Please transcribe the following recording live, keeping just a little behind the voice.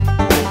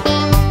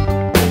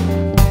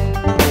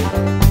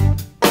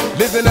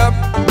Listen up,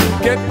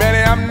 get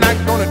ready, I'm not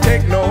gonna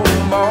take no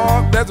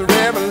more. There's a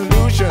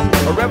revolution,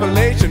 a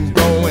revelation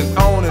going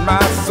on in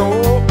my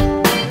soul.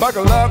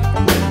 Buckle up,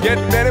 get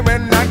ready, we're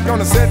not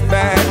gonna sit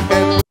back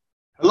and...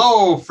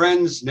 Hello,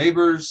 friends,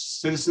 neighbors,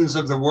 citizens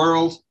of the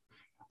world.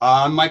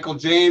 I'm Michael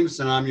James,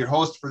 and I'm your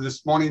host for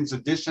this morning's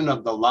edition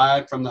of the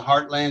Live from the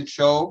Heartland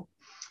show.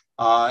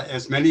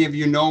 As many of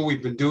you know,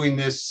 we've been doing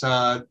this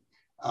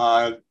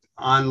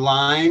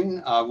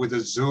online with a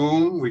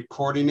Zoom,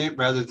 recording it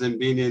rather than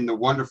being in the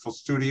wonderful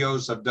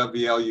studios of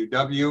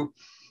WLUW.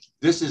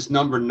 This is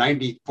number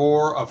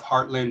 94 of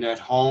Heartland at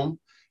Home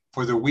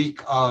for the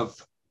week of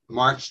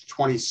March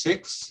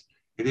 26th.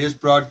 It is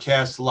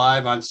broadcast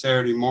live on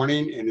Saturday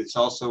morning, and it's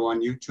also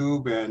on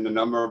YouTube and a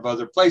number of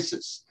other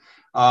places.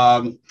 We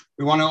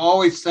want to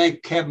always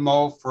thank Kev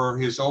Mo for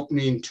his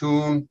opening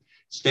tune,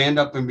 Stand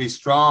Up and Be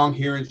Strong,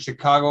 here in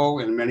Chicago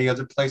and many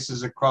other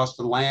places across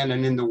the land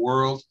and in the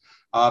world.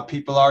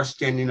 People are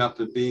standing up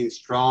and being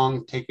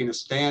strong, taking a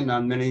stand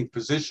on many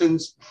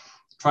positions,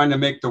 trying to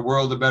make the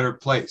world a better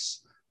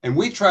place. And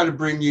we try to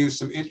bring you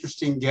some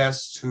interesting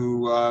guests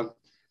who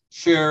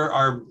share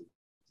our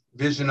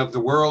vision of the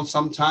world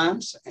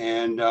sometimes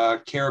and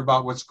care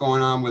about what's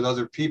going on with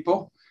other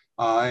people.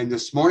 And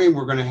this morning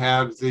we're going to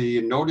have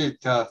the noted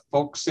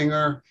folk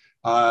singer,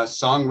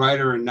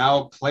 songwriter, and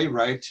now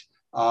playwright,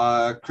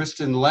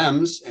 Kristen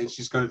Lems, and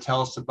she's going to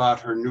tell us about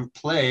her new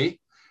play.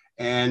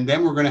 And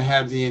then we're going to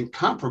have the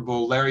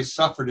incomparable Larry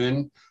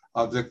Sufferton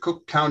of the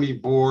Cook County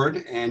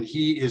Board, and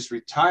he is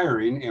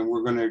retiring, and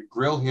we're going to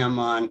grill him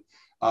on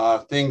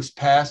things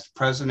past,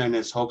 present, and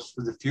his hopes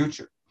for the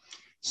future.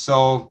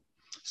 So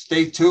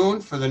stay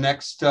tuned for the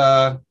next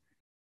hour,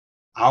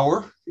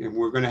 and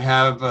we're going to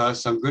have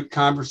some good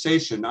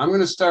conversation. I'm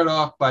going to start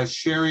off by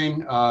sharing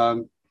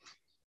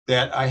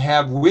that I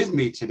have with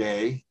me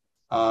today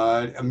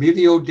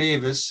Emilio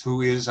Davis,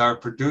 who is our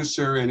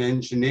producer and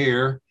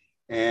engineer,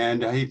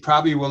 and he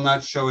probably will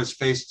not show his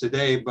face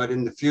today, but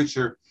in the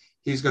future,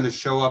 he's going to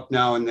show up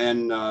now and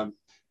then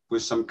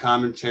with some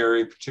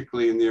commentary,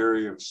 particularly in the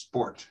area of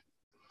sport.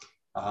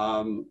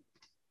 A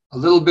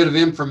little bit of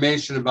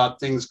information about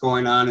things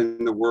going on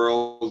in the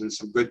world and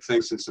some good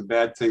things and some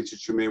bad things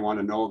that you may want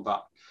to know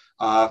about.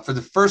 For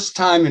the first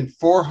time in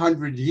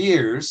 400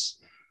 years,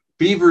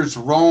 beavers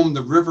roam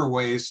the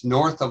riverways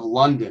north of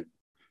London,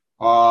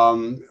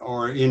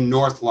 or in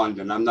North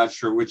London. I'm not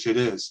sure which it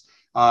is.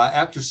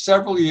 After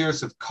several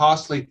years of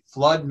costly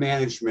flood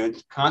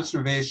management,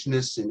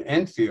 conservationists in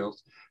Enfield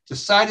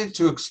decided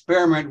to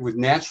experiment with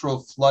natural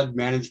flood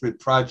management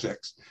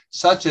projects,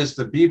 such as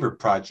the Beaver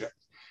Project.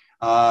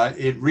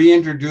 It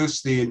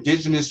reintroduced the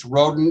indigenous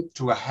rodent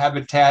to a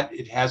habitat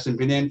it hasn't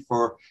been in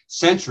for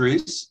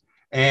centuries.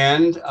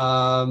 And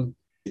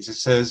it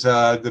says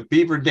the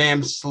beaver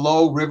dams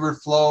slow river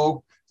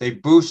flow. They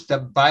boost the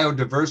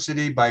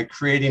biodiversity by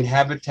creating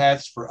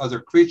habitats for other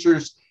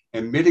creatures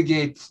and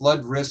mitigate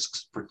flood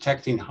risks,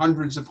 protecting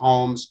hundreds of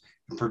homes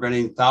and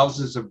preventing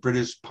thousands of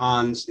British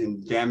ponds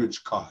in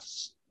damage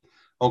costs.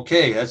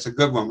 Okay, that's a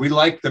good one. We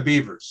like the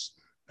beavers.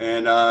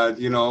 And,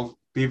 you know,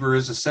 beaver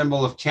is a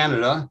symbol of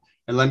Canada.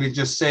 And let me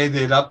just say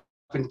that up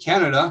in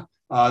Canada,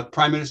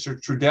 Prime Minister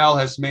Trudeau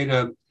has made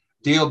a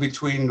deal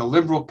between the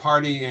Liberal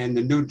Party and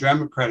the New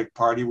Democratic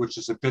Party, which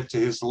is a bit to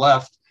his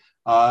left,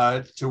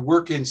 to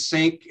work in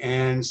sync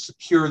and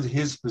secure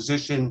his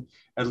position,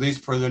 at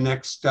least for the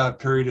next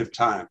period of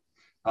time.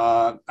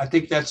 I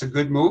think that's a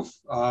good move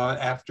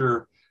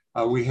after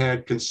we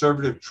had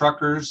conservative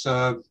truckers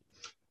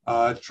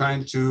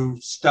trying to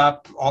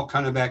stop all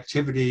kind of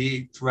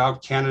activity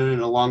throughout Canada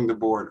and along the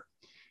border.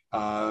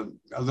 A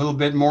little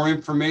bit more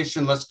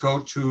information. Let's go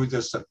to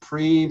the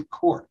Supreme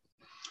Court.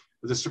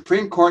 The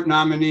Supreme Court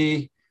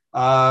nominee,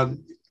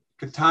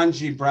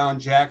 Ketanji Brown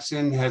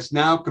Jackson, has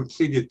now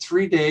completed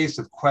 3 days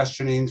of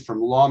questioning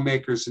from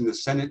lawmakers in the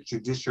Senate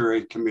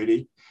Judiciary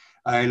Committee.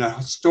 In a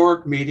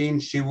historic meeting,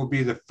 she will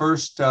be the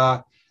first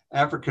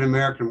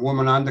African-American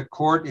woman on the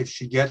court if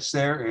she gets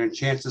there, and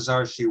chances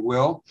are she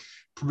will.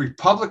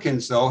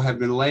 Republicans, though, have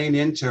been laying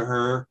into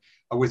her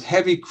with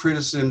heavy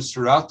criticisms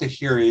throughout the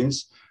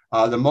hearings,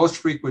 the most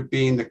frequent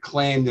being the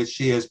claim that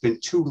she has been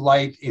too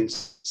light in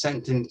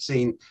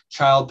sentencing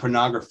child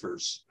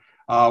pornographers.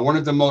 One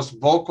of the most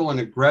vocal and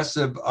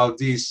aggressive of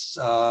these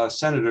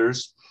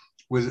senators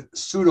with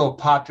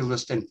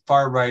pseudo-populist and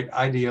far-right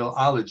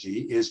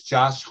ideology is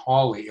Josh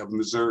Hawley of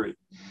Missouri,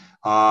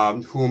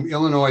 whom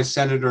Illinois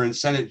Senator and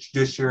Senate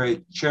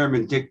Judiciary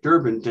Chairman Dick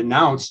Durbin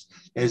denounced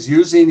as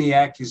using the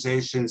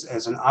accusations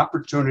as an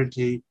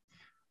opportunity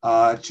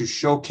to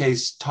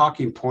showcase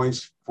talking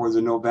points for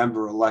the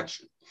November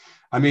election.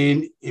 I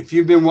mean, if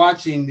you've been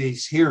watching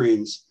these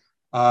hearings,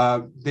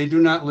 they do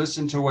not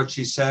listen to what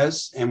she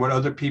says and what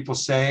other people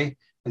say,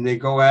 and they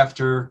go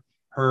after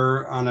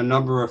her on a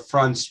number of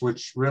fronts,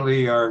 which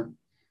really are,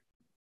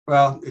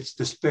 well, it's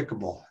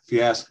despicable, if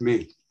you ask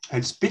me.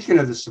 And speaking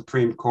of the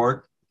Supreme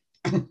Court,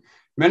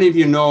 many of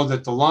you know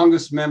that the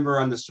longest member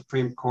on the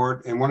Supreme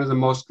Court and one of the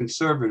most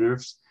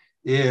conservatives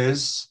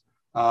is,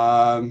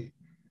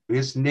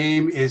 his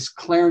name is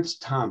Clarence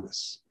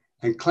Thomas.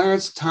 And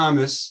Clarence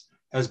Thomas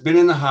has been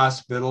in the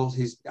hospital.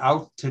 He's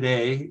out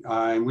today,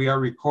 and we are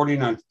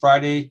recording on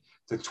Friday,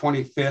 the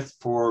 25th,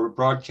 for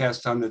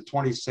broadcast on the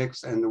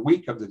 26th and the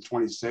week of the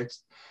 26th.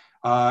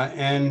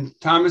 And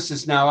Thomas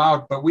is now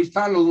out, but we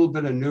found a little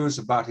bit of news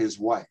about his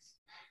wife.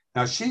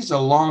 Now, she's a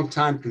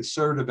longtime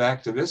conservative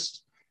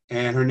activist,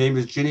 and her name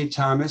is Ginny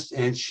Thomas,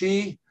 and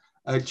she,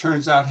 it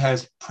turns out,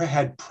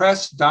 had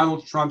pressed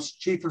Donald Trump's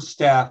chief of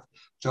staff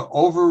to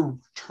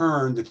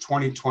overturn the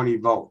 2020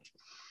 vote.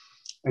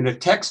 In a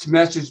text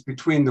message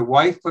between the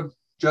wife of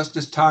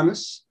Justice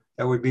Thomas,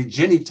 that would be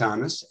Ginny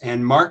Thomas,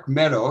 and Mark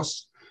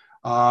Meadows,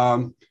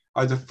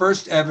 are the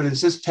first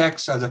evidence, this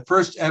text are the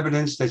first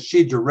evidence that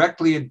she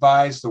directly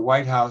advised the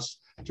White House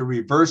to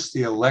reverse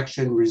the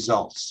election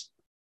results.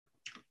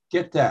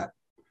 Get that.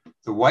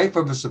 The wife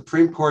of a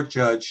Supreme Court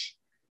judge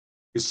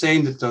is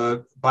saying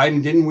that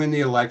Biden didn't win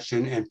the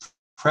election and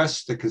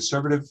pressed the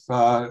conservative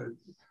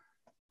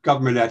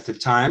government at the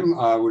time,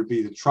 would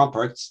be the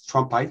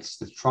Trumpites,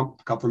 the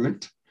Trump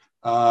government,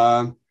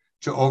 to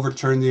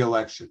overturn the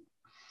election.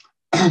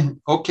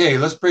 Okay,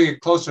 let's bring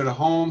it closer to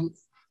home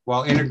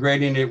while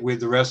integrating it with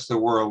the rest of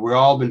the world. We've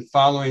all been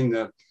following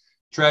the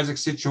tragic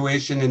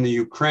situation in the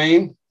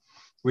Ukraine.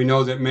 We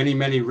know that many,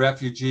 many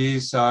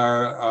refugees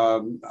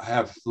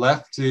have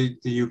left the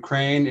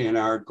Ukraine and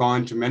are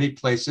gone to many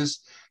places.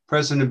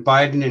 President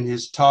Biden, in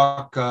his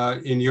talk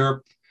in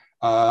Europe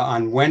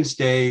on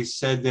Wednesday,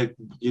 said that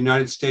the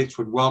United States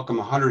would welcome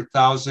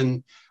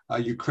 100,000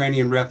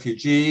 Ukrainian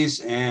refugees.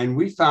 And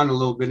we found a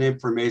little bit of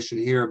information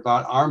here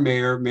about our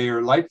mayor,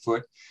 Mayor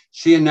Lightfoot.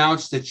 She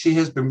announced that she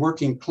has been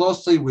working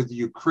closely with the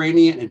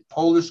Ukrainian and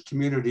Polish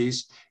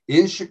communities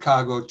in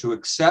Chicago to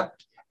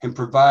accept and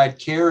provide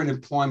care and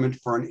employment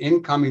for an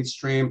incoming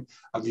stream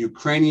of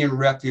Ukrainian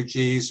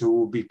refugees who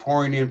will be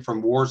pouring in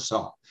from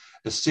Warsaw,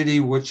 a city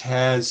which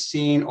has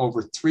seen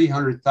over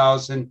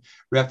 300,000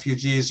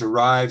 refugees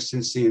arrive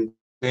since the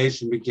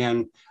invasion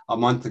began a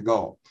month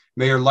ago.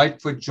 Mayor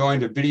Lightfoot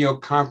joined a video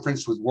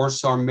conference with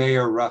Warsaw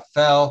Mayor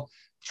Rafał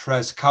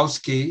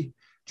Trzaskowski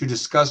to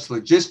discuss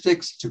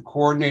logistics to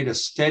coordinate a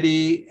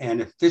steady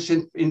and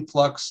efficient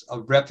influx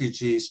of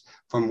refugees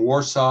from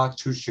Warsaw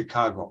to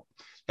Chicago,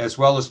 as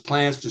well as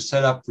plans to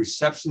set up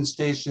reception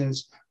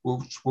stations,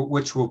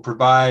 which will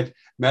provide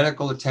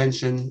medical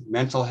attention,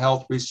 mental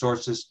health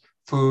resources,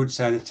 food,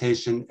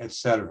 sanitation,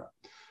 etc.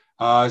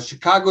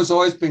 Chicago's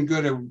always been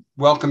good at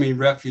welcoming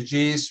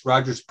refugees.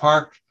 Rogers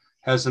Park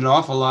has an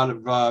awful lot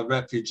of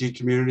refugee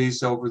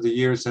communities over the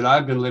years that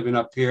I've been living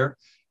up here.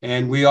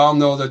 And we all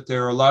know that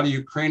there are a lot of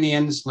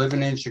Ukrainians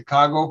living in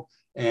Chicago.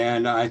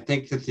 And I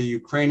think that the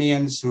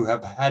Ukrainians who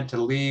have had to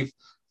leave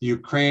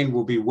Ukraine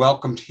will be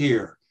welcomed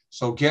here.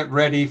 So get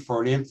ready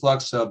for an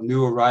influx of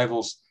new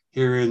arrivals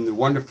here in the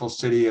wonderful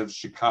city of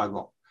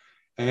Chicago.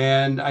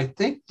 And I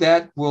think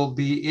that will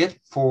be it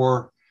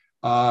for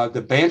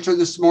the banter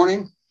this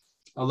morning.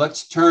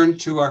 Let's turn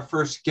to our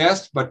first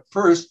guest. But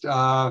first,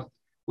 we're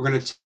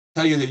going to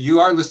tell you that you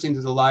are listening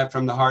to the Live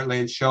from the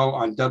Heartland show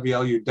on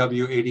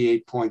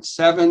WLUW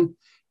 88.7.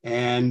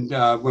 And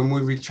when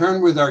we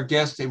return with our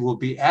guest, it will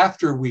be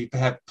after we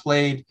have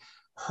played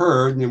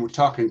her, and then we're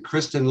talking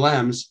Kristen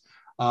Lems,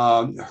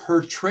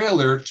 her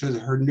trailer to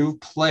her new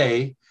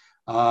play,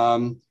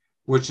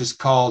 which is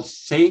called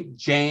Saint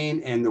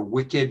Jane and the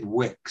Wicked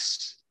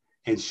Wicks.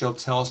 And she'll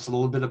tell us a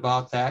little bit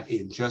about that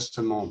in just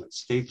a moment.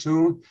 Stay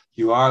tuned.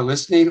 You are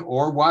listening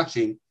or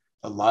watching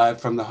the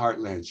Live from the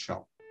Heartland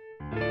show.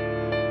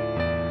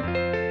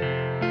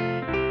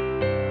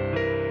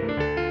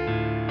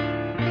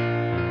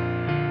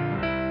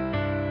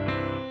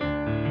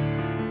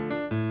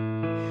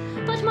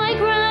 But my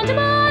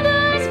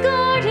grandmother's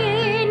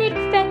garden,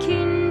 it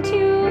beckoned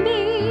to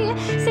me,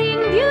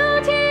 saying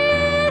beauty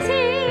is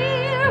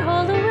here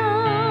all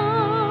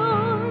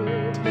around.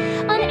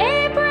 An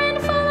apron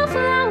full of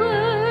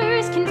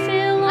flowers can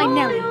fill. I'm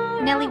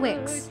Nellie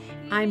Wicks.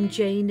 I'm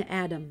Jane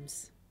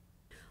Addams.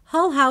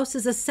 Hull House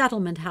is a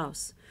settlement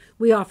house.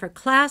 We offer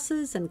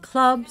classes and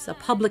clubs, a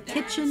public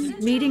kitchen,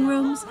 meeting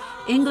rooms,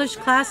 English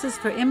classes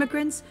for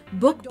immigrants,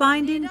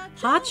 bookbinding,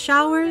 hot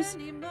showers.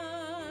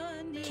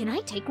 Can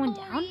I take one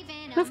down?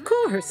 Of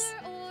course.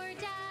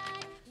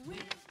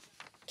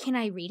 Can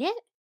I read it?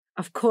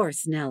 Of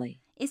course,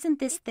 Nellie. Isn't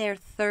this their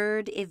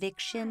third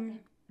eviction?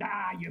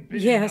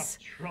 Yes.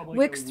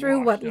 Wicks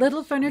threw what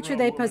little furniture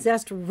they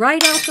possessed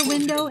right out the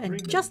window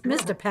and just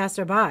missed a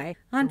passerby.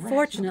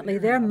 Unfortunately,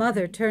 their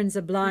mother turns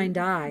a blind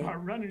eye.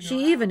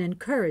 She even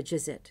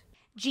encourages it.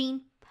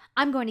 Jean,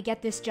 I'm going to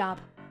get this job.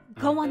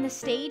 Go on the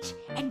stage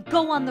and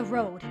go on the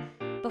road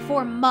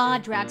before Ma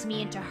drags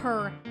me into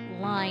her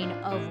line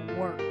of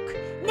work.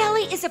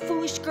 Nellie is a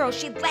foolish girl.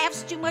 She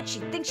laughs too much. She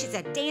thinks she's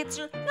a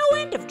dancer. No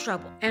end of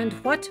trouble. And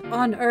what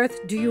on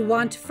earth do you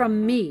want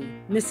from me,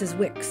 Mrs.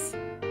 Wicks?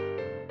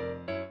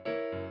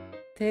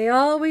 They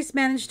always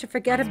manage to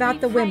forget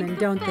about the women,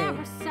 don't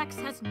they? Sex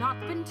has not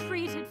been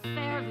treated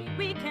fairly.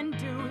 We can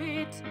do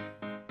it.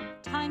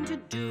 Time to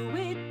do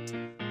it.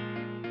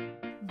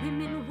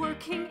 Women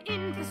working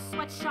in the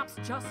sweatshops,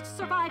 just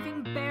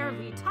surviving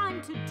barely.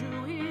 Time to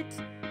do it.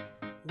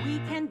 We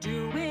can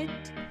do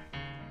it.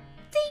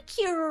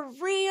 you're a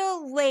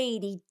real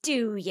lady,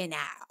 do you now?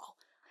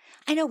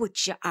 I know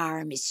what you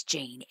are, Miss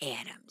Jane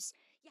Addams.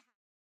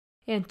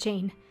 Aunt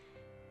Jane,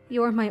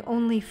 you're my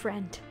only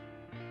friend.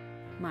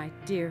 My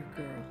dear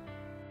girl.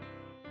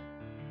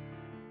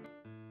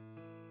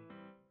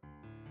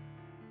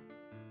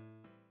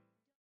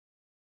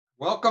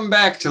 Welcome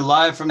back to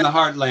Live from the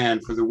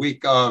Heartland for the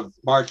week of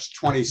March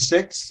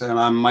 26th. And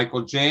I'm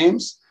Michael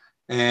James.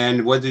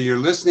 And whether you're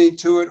listening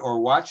to it or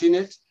watching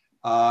it,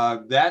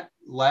 that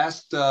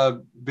last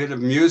bit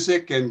of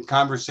music and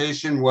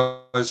conversation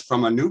was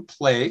from a new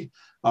play,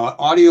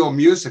 audio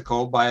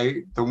musical by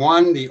the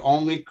one, the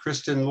only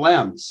Kristen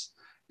Lems.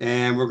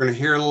 And we're going to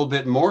hear a little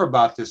bit more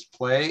about this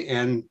play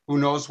and who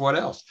knows what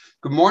else.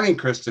 Good morning,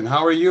 Kristen.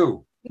 How are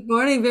you? Good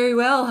morning. Very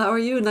well. How are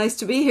you? Nice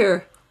to be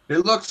here.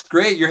 It looks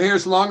great. Your hair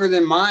is longer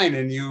than mine,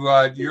 and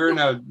you're in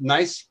a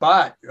nice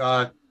spot.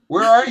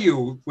 Where are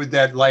you with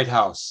that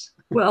lighthouse?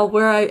 Well,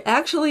 where I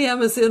actually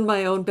am is in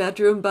my own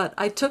bedroom, but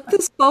I took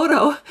this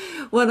photo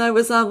when I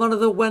was on one of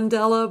the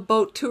Wendella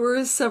boat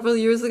tours several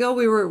years ago.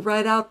 We were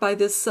right out by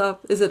this,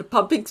 is it a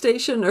pumping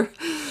station?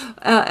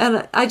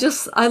 And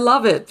I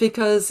love it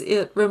because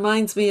it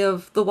reminds me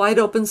of the wide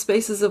open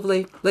spaces of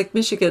Lake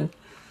Michigan.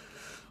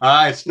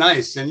 It's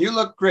nice, and you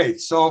look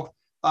great. So,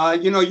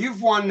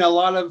 you've won a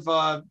lot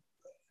of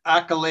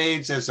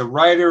accolades as a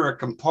writer, a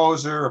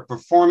composer, a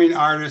performing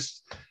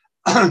artist,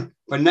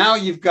 but now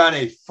you've got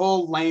a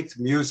full-length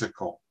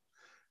musical.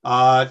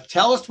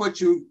 Tell us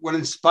what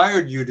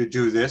inspired you to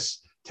do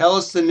this. Tell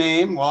us the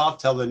name. Well, I'll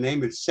tell the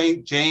name. It's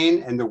Saint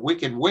Jane and the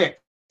Wicked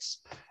Wicks,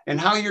 and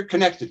how you're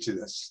connected to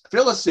this.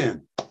 Fill us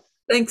in.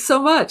 Thanks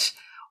so much.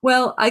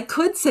 Well, I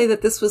could say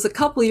that this was a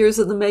couple years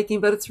in the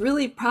making, but it's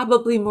really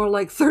probably more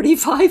like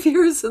 35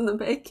 years in the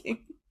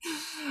making.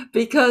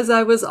 Because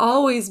I was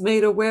always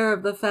made aware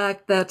of the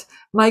fact that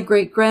my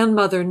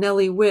great-grandmother,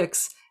 Nellie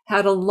Wicks,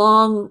 had a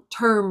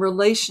long-term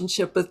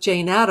relationship with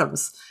Jane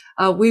Addams.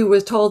 We were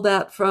told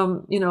that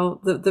from,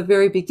 the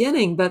very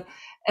beginning. But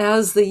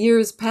as the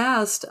years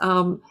passed,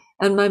 and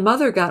my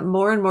mother got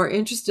more and more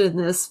interested in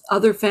this,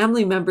 other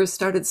family members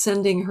started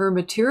sending her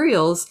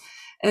materials.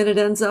 And it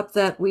ends up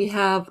that we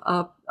have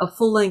a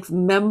full-length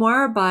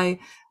memoir by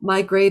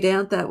my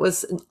great-aunt that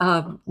was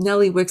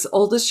Nellie Wicks'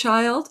 oldest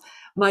child.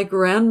 My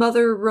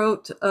grandmother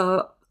wrote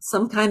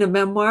some kind of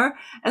memoir.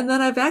 And then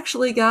I've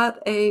actually got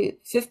a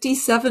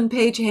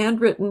 57-page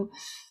handwritten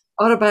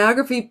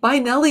autobiography by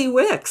Nellie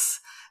Wicks.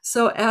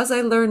 So as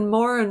I learned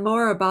more and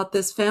more about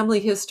this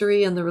family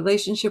history and the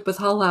relationship with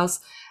Hull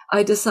House,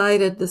 I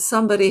decided that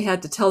somebody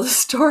had to tell the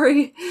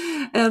story.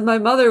 And my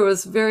mother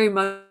was very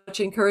much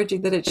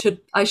encouraging that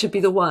I should be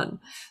the one.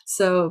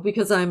 So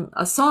because I'm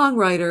a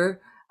songwriter,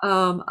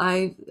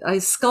 I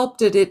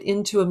sculpted it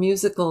into a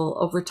musical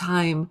over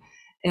time.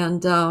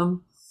 And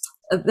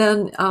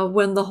then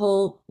when the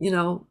whole,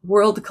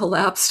 world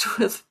collapsed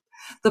with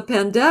the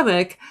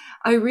pandemic,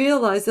 I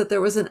realized that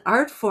there was an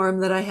art form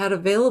that I had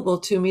available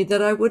to me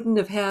that I wouldn't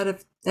have had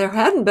if there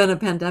hadn't been a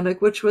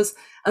pandemic, which was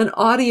an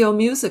audio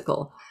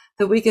musical,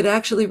 that we could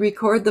actually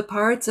record the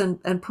parts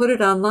and put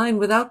it online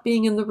without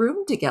being in the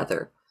room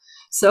together.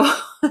 So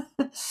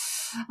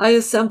I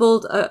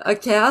assembled a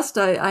cast.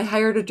 I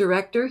hired a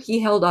director. He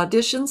held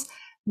auditions.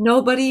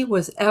 Nobody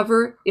was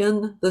ever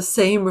in the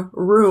same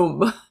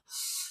room.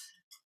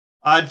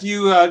 Do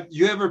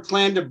you ever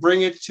plan to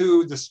bring it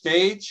to the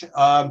stage?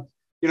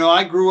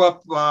 I grew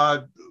up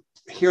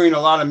hearing a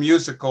lot of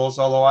musicals,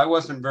 although I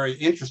wasn't very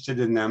interested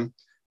in them.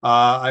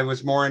 I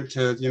was more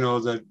into,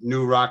 the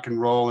new rock and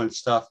roll and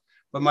stuff.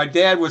 But my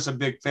dad was a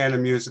big fan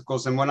of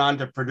musicals and went on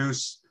to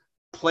produce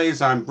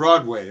plays on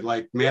Broadway,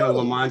 like Man of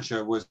La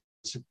Mancha was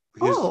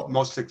his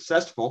most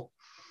successful.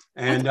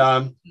 And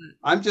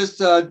I'm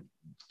just...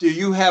 do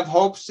you have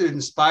hopes to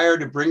inspire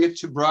to bring it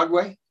to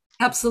Broadway?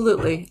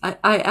 Absolutely.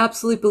 I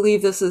absolutely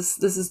believe this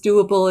is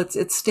doable.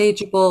 It's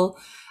stageable.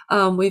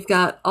 We've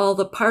got all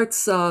the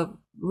parts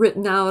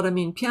written out. I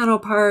mean, piano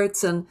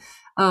parts, and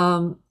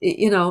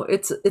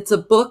it's a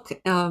book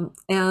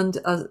and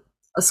a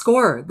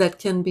score that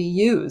can be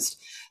used.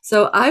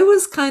 So I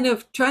was kind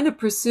of trying to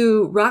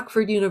pursue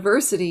Rockford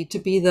University to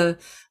be the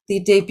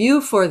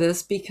debut for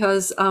this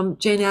because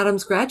Jane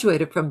Addams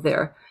graduated from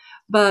there.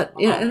 But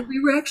and we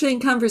were actually in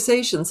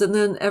conversations, and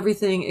then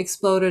everything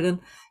exploded. And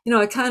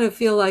I kind of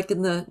feel like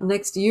in the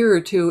next year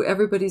or two,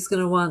 everybody's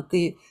going to want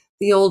the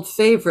old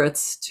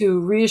favorites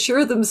to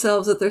reassure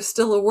themselves that there's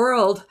still a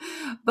world.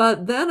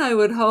 But then I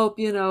would hope,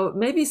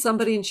 maybe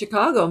somebody in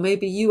Chicago,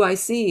 maybe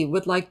UIC,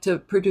 would like to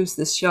produce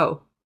this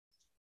show.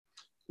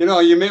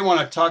 You may want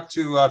to talk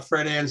to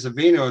Fred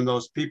Anzavino and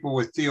those people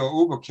with Theo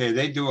Ubuke.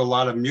 They do a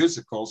lot of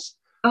musicals.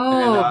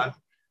 And,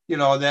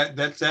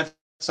 that's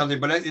something.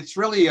 But it's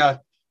really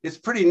it's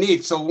pretty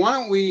neat. So why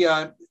don't we,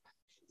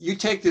 you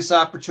take this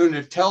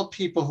opportunity to tell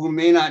people who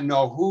may not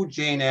know who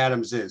Jane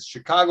Addams is.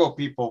 Chicago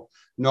people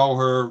know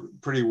her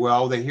pretty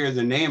well. They hear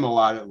the name a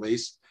lot, at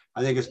least.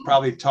 I think it's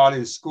probably taught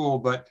in school,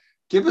 but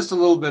give us a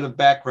little bit of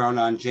background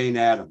on Jane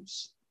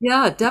Addams.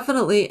 Yeah,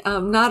 definitely.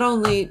 Not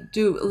only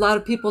do a lot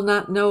of people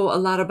not know a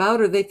lot about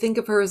her, they think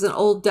of her as an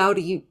old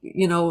dowdy,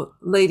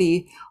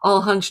 lady,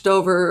 all hunched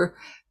over.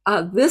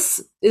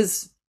 This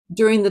is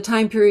during the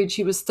time period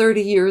she was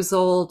 30 years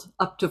old,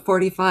 up to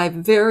 45,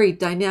 very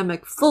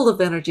dynamic, full of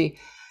energy.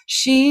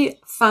 She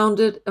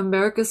founded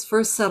America's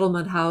first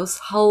settlement house,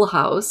 Hull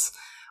House,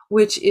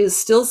 which is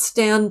still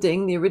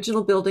standing. The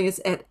original building is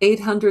at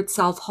 800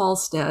 South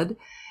Halsted.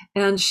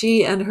 And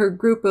she and her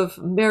group of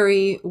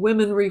merry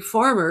women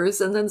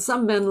reformers, and then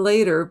some men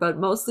later, but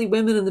mostly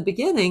women in the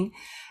beginning,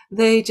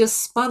 they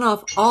just spun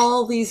off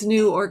all these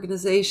new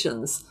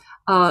organizations.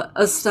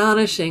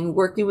 Astonishing,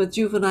 working with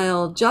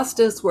juvenile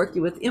justice,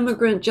 working with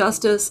immigrant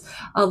justice,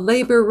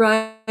 labor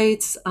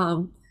rights,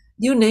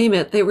 you name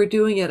it, they were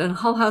doing it. And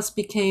Hull House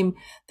became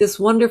this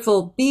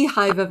wonderful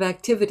beehive of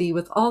activity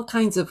with all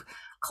kinds of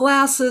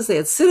classes. They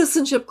had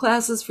citizenship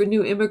classes for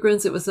new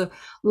immigrants. It was a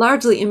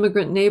largely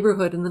immigrant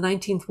neighborhood in the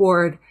 19th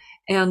Ward.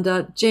 And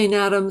Jane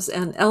Addams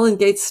and Ellen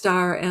Gates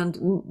Starr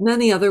and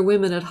many other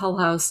women at Hull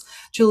House,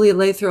 Julia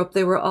Lathrop,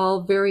 they were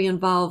all very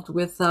involved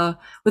with the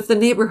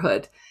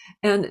neighborhood.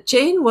 And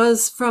Jane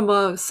was from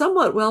a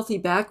somewhat wealthy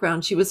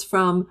background. She was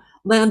from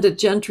landed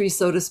gentry,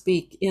 so to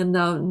speak, in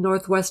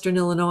northwestern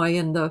Illinois,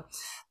 in the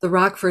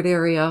Rockford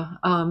area,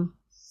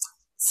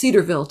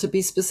 Cedarville to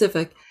be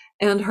specific.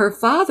 And her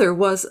father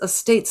was a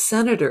state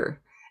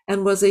senator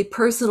and was a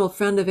personal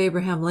friend of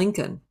Abraham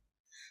Lincoln.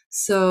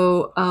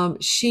 So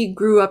she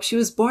grew up, she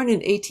was born in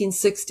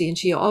 1860, and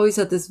she always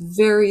had this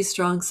very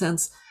strong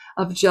sense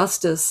of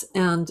justice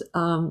and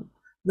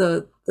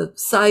the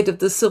side of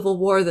the Civil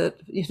War that,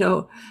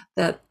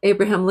 that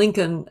Abraham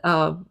Lincoln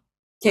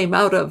came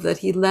out of, that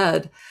he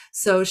led.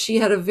 So she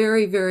had a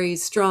very, very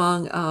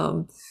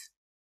strong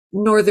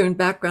Northern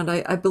background.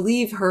 I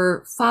believe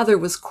her father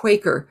was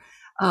Quaker.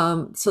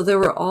 So there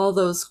were all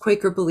those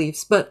Quaker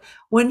beliefs. But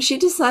when she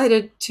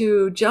decided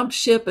to jump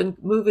ship and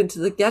move into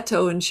the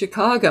ghetto in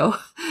Chicago,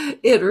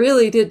 it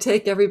really did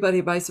take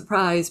everybody by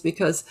surprise,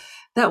 because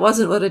that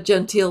wasn't what a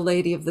genteel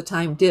lady of the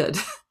time did.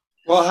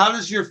 Well, how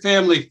does your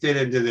family fit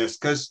into this?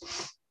 Because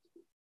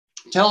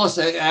tell us,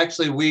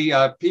 actually, we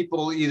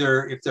people,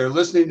 either if they're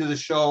listening to the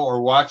show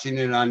or watching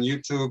it on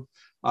YouTube,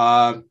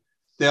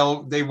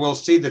 they will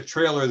see the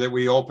trailer that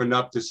we opened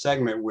up this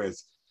segment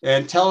with.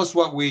 And tell us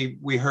what we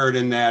heard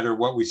in that, or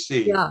what we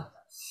see. Yeah.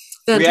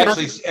 We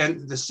actually,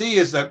 and the C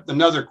is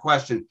another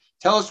question.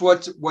 Tell us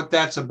what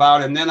that's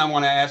about. And then I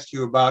want to ask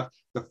you about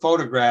the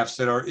photographs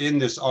that are in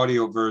this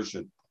audio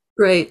version.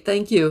 Great.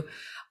 Thank you.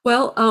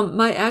 Well,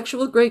 my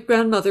actual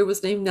great-grandmother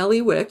was named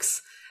Nellie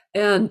Wicks,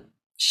 and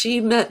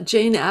she met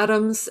Jane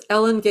Addams,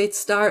 Ellen Gates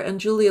Starr, and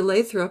Julia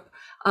Lathrop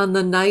on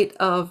the night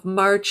of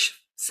March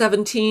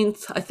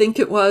 17th, I think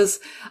it was,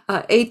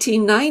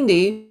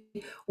 1890,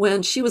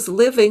 when she was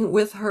living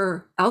with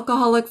her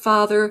alcoholic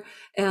father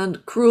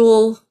and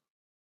cruel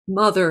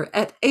mother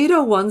at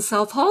 801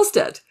 South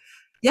Halsted.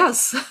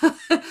 Yes,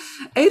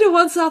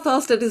 801 South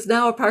Halsted is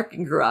now a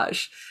parking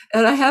garage.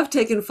 And I have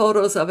taken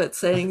photos of it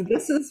saying,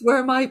 this is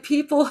where my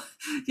people,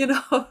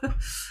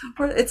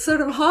 it's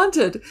sort of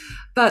haunted.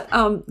 But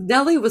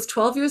Nellie was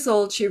 12 years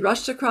old. She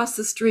rushed across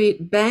the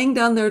street, banged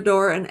on their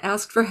door, and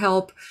asked for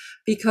help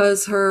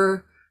because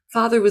her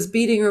father was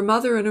beating her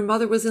mother and her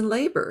mother was in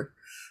labor.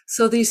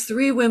 So these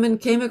three women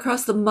came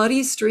across the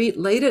muddy street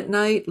late at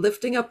night,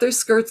 lifting up their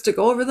skirts to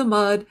go over the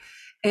mud,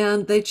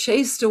 and they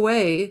chased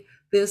away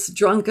this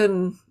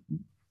drunken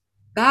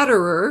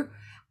batterer,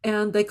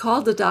 and they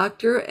called the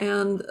doctor,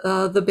 and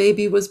the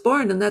baby was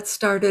born. And that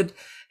started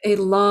a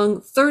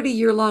long,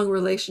 30-year-long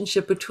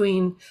relationship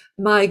between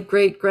my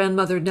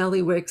great-grandmother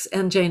Nellie Wicks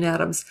and Jane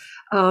Addams.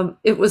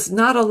 It was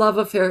not a love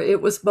affair.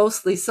 It was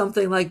mostly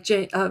something like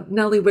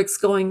Nellie Wicks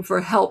going for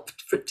help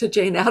to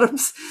Jane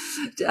Addams.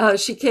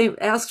 She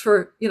asked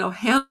for,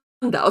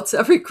 handouts.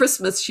 Every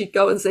Christmas she'd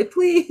go and say,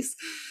 please.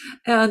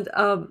 And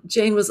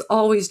Jane was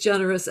always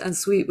generous and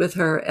sweet with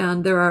her.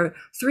 And there are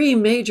three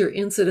major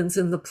incidents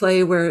in the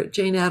play where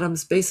Jane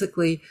Addams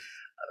basically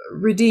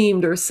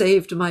redeemed or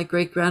saved my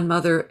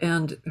great-grandmother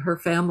and her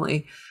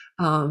family.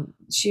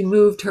 She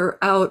moved her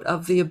out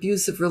of the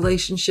abusive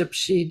relationship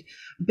she'd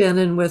been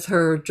in with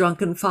her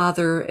drunken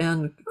father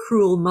and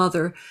cruel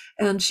mother.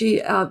 And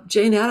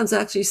Jane Addams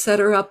actually set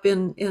her up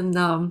in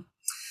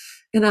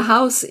a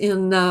house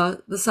in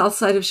the south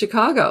side of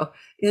Chicago,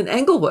 in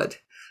Englewood.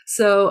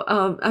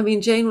 So,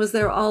 Jane was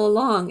there all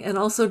along. And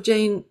also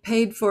Jane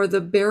paid for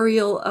the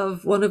burial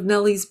of one of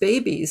Nellie's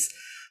babies,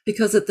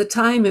 because at the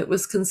time it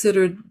was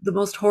considered the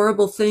most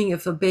horrible thing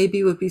if a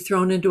baby would be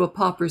thrown into a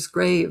pauper's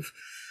grave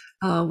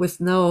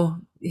with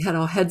no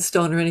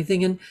headstone or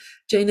anything. And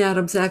Jane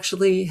Addams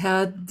actually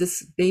had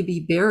this baby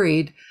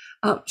buried.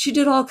 She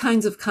did all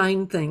kinds of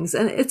kind things.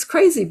 And it's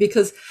crazy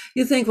because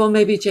you think, well,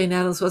 maybe Jane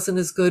Addams wasn't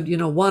as good,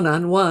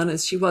 one-on-one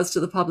as she was to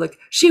the public.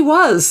 She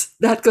was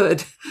that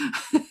good.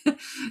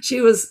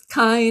 She was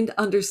kind,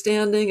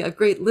 understanding, a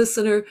great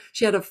listener.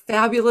 She had a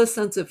fabulous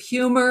sense of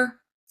humor.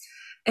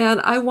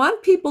 And I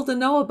want people to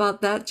know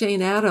about that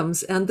Jane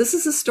Addams. And this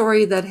is a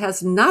story that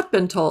has not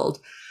been told.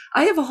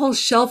 I have a whole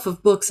shelf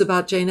of books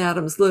about Jane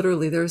Addams.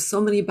 Literally, there's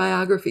so many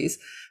biographies,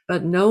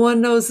 but no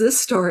one knows this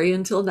story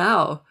until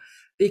now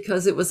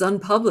because it was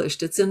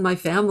unpublished. It's in my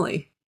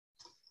family.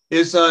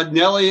 Is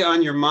Nellie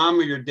on your mom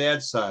or your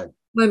dad's side?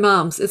 My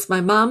mom's. It's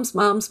my mom's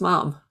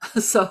mom.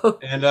 So.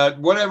 And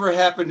whatever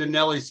happened to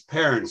Nellie's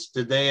parents?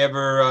 Did they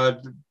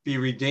ever be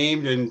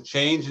redeemed and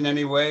changed in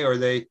any way, or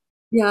they?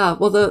 Yeah,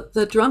 well,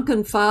 the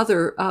drunken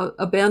father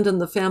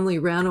abandoned the family,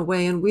 ran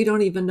away, and we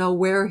don't even know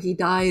where he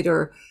died,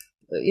 or,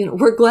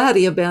 we're glad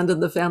he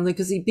abandoned the family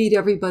because he beat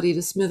everybody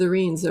to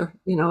smithereens, or,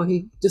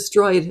 he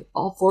destroyed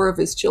all 4 of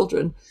his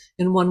children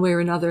in one way or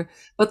another.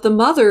 But the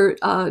mother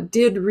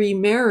did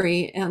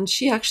remarry, and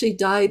she actually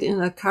died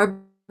in a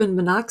carbon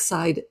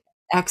monoxide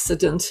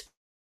accident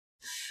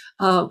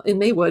in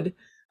Maywood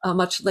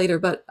much later.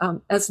 But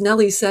as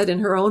Nellie said in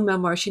her own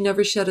memoir, she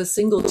never shed a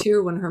single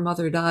tear when her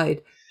mother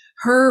died.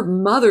 Her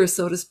mother,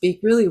 so to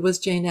speak, really was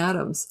Jane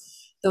Addams,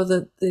 though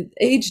the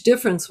age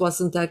difference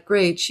wasn't that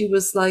great. She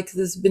was like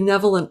this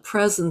benevolent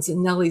presence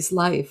in Nellie's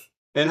life.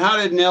 And how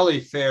did Nellie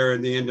fare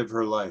in the end of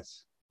her life?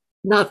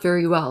 Not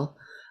very well.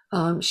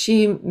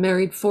 She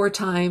married 4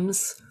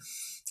 times,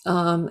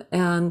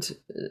 and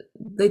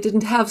they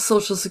didn't have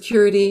Social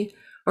Security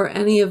or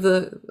any of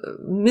the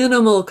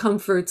minimal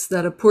comforts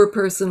that a poor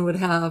person would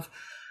have.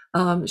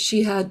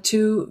 She had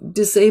 2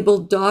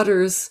 disabled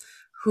daughters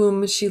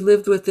whom she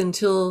lived with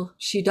until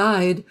she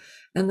died.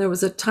 And there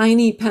was a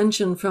tiny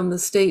pension from the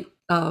state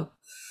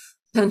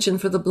pension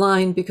for the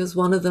blind because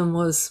one of them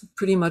was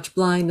pretty much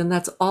blind. And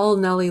that's all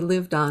Nellie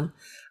lived on.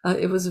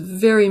 It was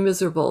very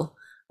miserable.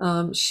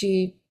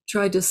 She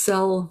tried to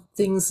sell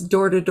things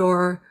door to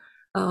door.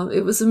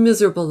 It was a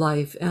miserable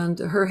life. And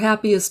her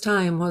happiest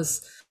time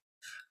was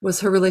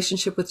her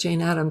relationship with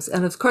Jane Addams.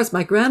 And of course,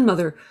 my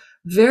grandmother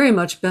very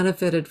much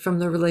benefited from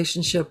the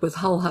relationship with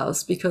Hull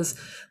House because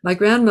my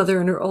grandmother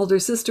and her older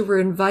sister were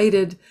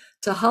invited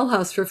to Hull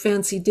House for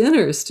fancy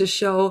dinners to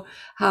show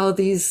how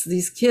these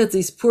kids,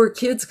 these poor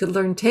kids, could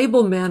learn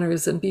table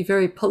manners and be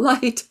very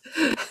polite.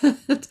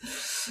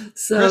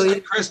 So,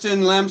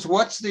 Kristen Lems,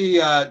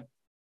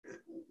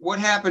 what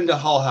happened to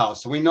Hull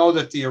House? We know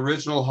that the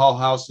original Hull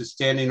House is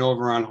standing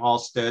over on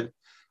Halsted.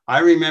 I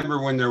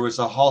remember when there was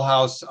a Hull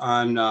House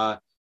on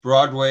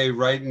Broadway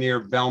right near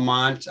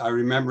Belmont. I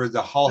remember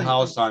the Hull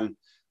House on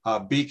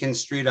Beacon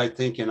Street, I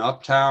think, in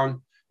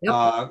Uptown.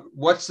 Yep.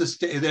 What's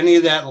is any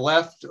of that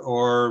left,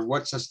 or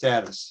what's the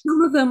status?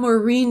 Some of them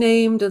were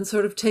renamed and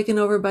sort of taken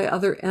over by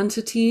other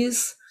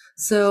entities.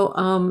 So,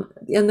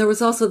 and there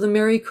was also the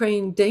Mary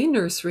Crane Day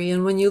Nursery.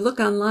 And when you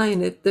look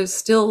online, there's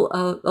still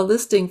a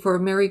listing for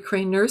Mary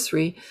Crane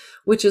Nursery,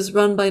 which is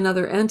run by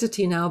another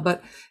entity now.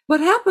 But what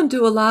happened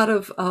to a lot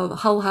of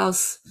Hull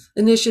House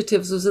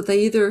initiatives was that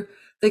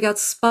they got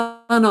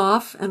spun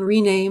off and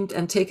renamed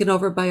and taken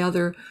over by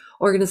other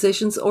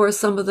organizations, or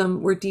some of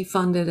them were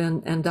defunded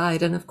and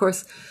died. And of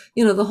course,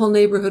 the whole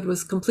neighborhood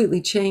was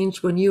completely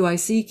changed when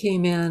UIC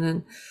came in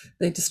and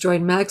they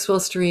destroyed Maxwell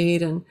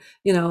Street, and,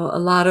 a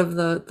lot of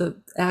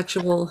the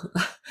actual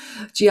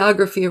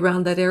geography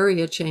around that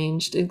area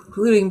changed,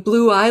 including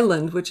Blue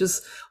Island, which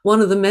is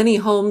one of the many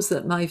homes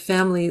that my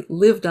family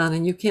lived on.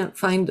 And you can't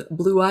find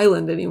Blue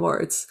Island anymore.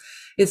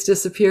 It's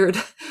disappeared.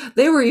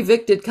 They were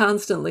evicted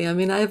constantly. I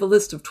mean, I have a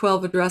list of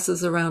 12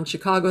 addresses around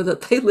Chicago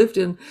that they lived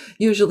in,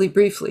 usually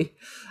briefly.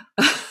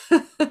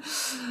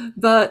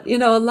 But,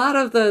 a lot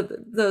of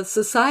the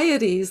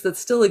societies that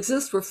still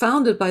exist were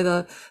founded by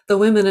the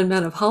women and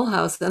men of Hull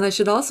House. And I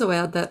should also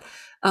add that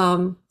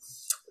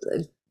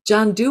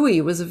John Dewey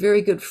was a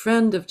very good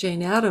friend of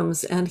Jane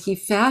Addams, and he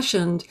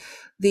fashioned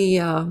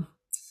the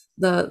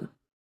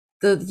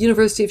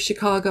University of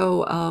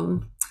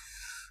Chicago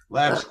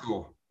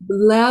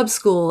lab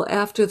school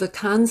after the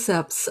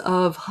concepts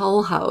of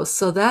Hull House.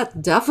 So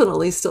that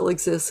definitely still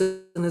exists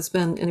and has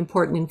been an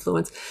important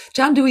influence.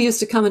 John Dewey used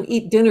to come and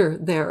eat dinner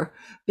there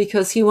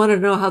because he wanted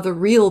to know how the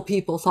real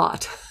people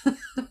thought.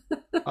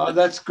 Oh,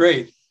 that's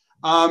great.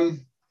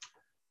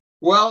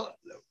 Well,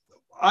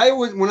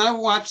 when I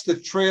watched the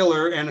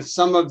trailer and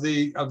some of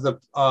the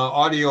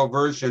audio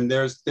version,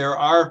 there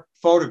are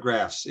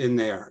photographs in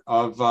there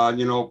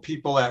of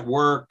people at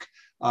work,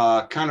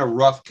 kind of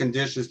rough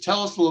conditions.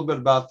 Tell us a little bit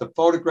about the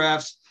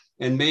photographs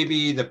and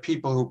maybe the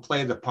people who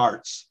play the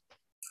parts.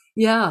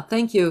 Yeah,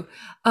 thank you.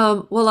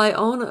 Well, I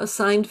own a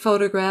signed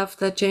photograph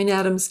that Jane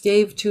Addams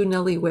gave to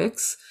Nellie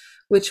Wicks,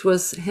 which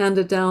was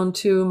handed down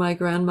to my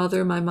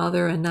grandmother, my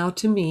mother, and now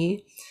to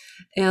me.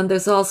 And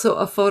there's also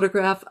a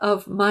photograph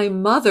of my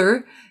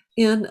mother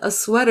in a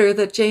sweater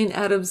that Jane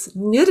Addams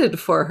knitted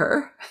for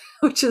her,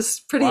 which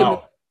is pretty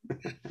wow.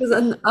 Because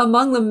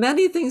among the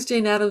many things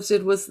Jane Addams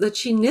did was that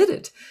she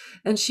knitted,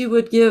 and she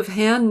would give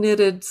hand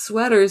knitted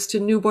sweaters to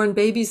newborn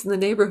babies in the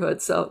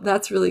neighborhood. So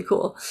that's really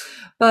cool.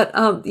 But,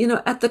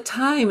 at the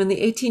time in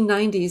the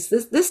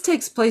 1890s, this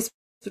takes place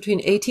between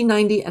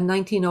 1890 and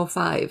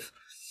 1905.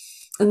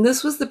 And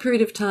this was the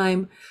period of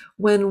time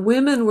when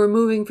women were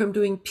moving from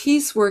doing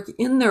piecework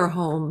in their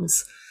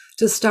homes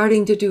to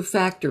starting to do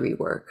factory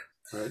work.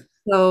 Right.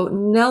 So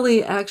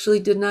Nellie actually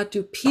did not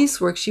do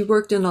piecework. She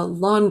worked in a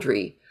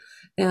laundry.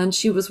 And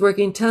she was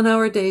working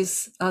 10-hour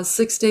days,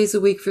 6 days a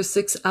week for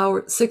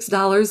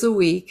 $6 a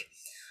week,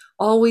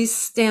 always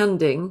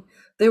standing.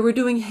 They were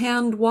doing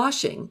hand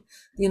washing.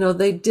 You know,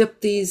 they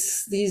dipped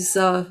these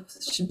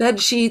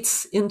bed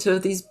sheets into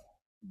these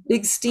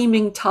big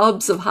steaming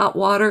tubs of hot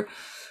water.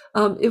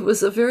 It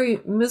was a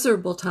very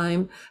miserable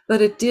time,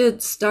 but it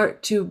did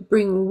start to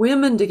bring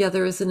women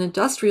together as an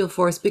industrial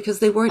force because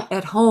they weren't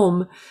at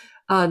home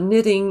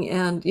knitting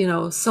and, you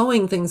know,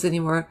 sewing things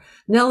anymore.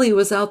 Nellie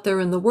was out there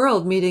in the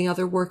world meeting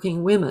other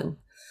working women.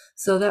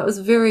 So that was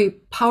a very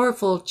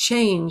powerful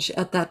change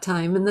at that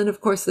time. And then,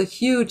 of course, the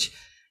huge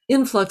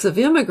influx of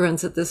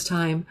immigrants at this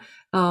time.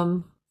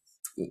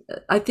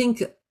 I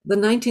think the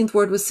 19th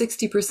ward was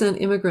 60%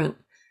 immigrant.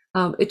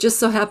 It just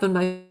so happened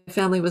my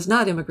family was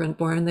not immigrant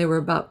born. They were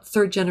about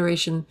third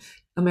generation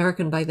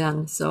American by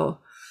then. So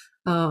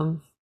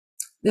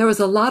there was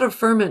a lot of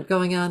ferment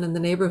going on in the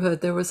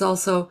neighborhood. There was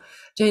also,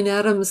 Jane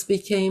Addams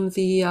became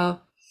the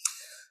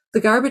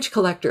garbage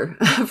collector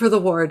for the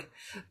ward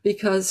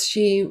because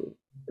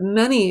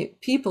many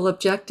people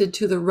objected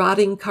to the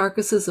rotting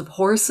carcasses of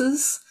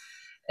horses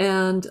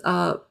and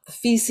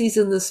feces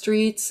in the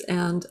streets,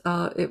 and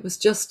it was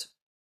just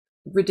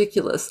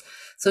ridiculous.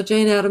 So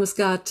Jane Addams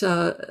got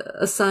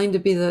assigned to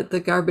be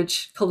the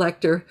garbage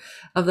collector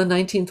of the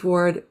 19th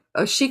ward.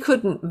 She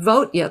couldn't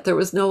vote yet. There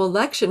was no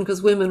election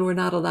because women were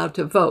not allowed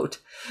to vote.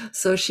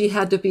 So she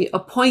had to be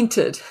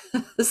appointed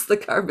as the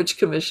garbage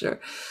commissioner.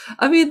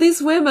 I mean,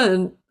 these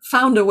women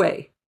found a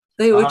way.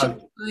 They would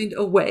just find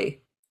a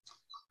way.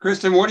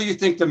 Kristen, what do you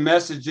think the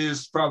message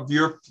is from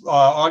your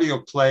audio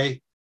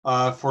play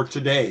for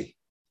today?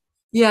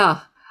 Yeah.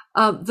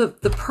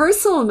 The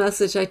personal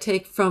message I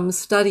take from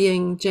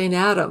studying Jane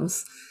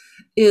Addams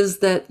is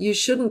that you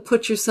shouldn't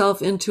put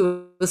yourself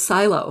into a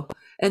silo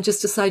and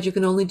just decide you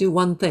can only do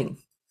one thing,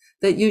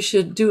 that you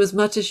should do as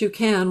much as you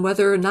can,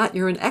 whether or not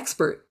you're an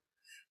expert,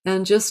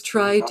 and just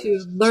try to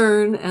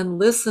learn and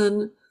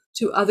listen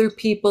to other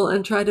people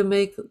and try to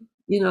make,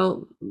 you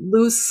know,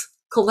 loose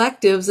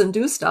collectives and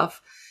do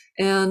stuff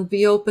and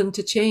be open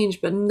to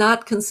change, but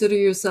not consider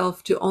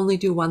yourself to only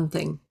do one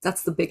thing.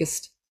 That's the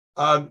biggest.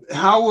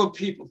 How will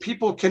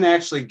people can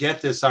actually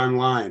get this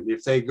online?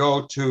 If they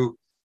go to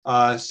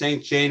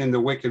St. Jane and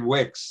the Wicked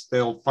Wicks,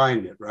 they'll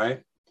find it,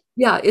 right?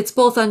 Yeah, it's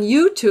both on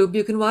YouTube.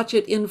 You can watch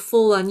it in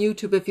full on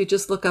YouTube if you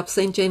just look up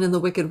St. Jane and the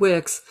Wicked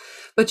Wicks.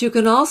 But you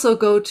can also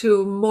go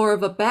to more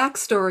of a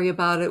backstory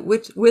about it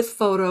with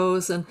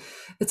photos, and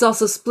it's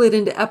also split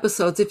into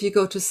episodes. If you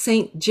go to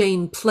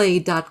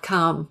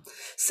stjaneplay.com,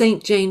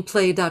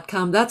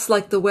 stjaneplay.com, that's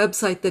like the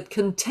website that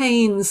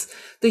contains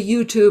the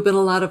YouTube and a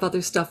lot of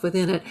other stuff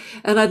within it.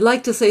 And I'd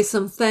like to say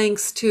some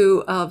thanks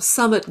to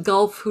Summit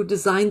Gulf, who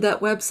designed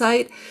that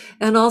website,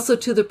 and also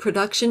to the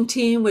production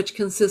team, which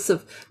consists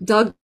of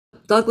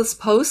Douglas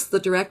Post, the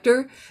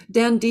director.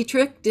 Dan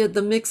Dietrich did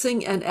the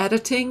mixing and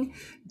editing.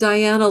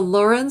 Diana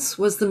Lawrence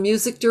was the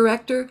music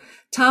director.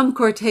 Tom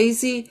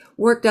Cortese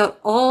worked out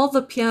all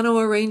the piano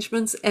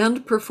arrangements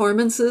and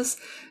performances.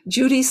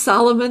 Judy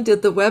Solomon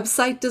did the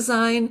website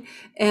design,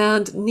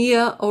 and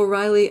Nia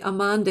O'Reilly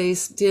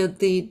Amandes did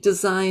the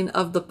design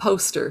of the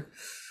poster.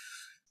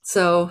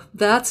 So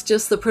that's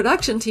just the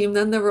production team.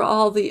 Then there were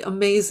all the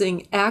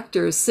amazing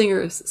actors,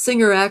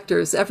 singer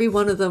actors, every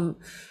one of them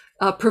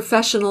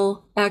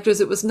professional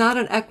actors. It was not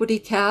an equity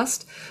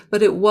cast,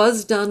 but it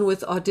was done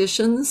with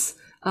auditions,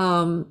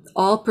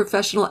 all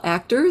professional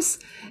actors.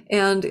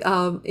 And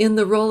in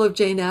the role of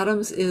Jane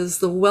Addams is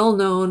the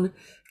well-known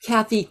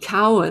Kathy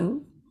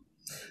Cowan,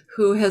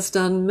 who has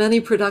done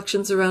many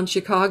productions around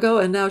Chicago.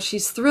 And now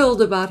she's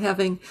thrilled about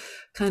having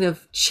kind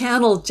of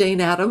channeled Jane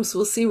Addams.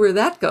 We'll see where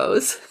that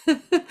goes.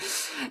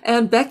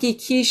 And Becky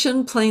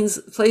Keeshan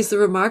plays the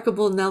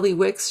remarkable Nellie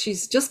Wicks.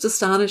 She's just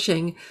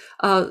astonishing.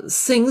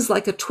 Sings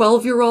like a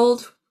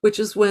 12-year-old, which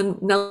is when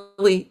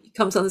Nellie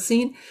comes on the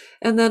scene.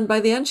 And then by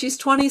the end, she's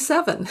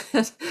 27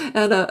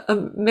 and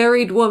a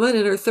married woman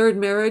in her third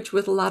marriage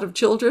with a lot of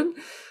children.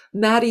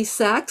 Maddie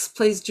Sachs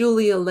plays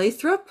Julia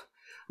Lathrop.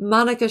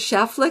 Monica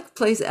Shaflick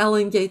plays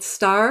Ellen Gates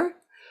Starr.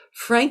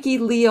 Frankie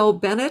Leo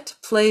Bennett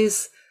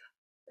plays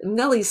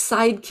Nellie's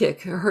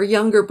sidekick, her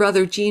younger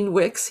brother, Gene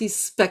Wicks. He's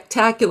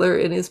spectacular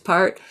in his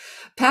part.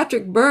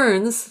 Patrick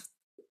Burns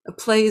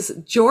plays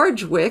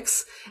George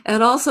Wicks,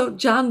 and also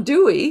John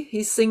Dewey.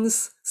 He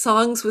sings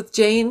songs with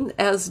Jane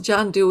as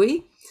John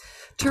Dewey.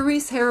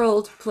 Therese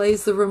Harold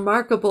plays the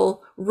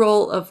remarkable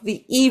role of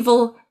the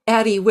evil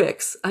Addie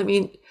Wicks. I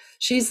mean,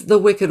 she's the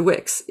Wicked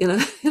Wicks in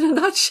a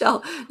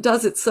nutshell,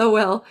 does it so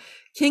well.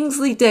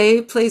 Kingsley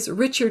Day plays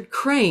Richard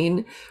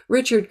Crane.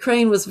 Richard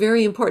Crane was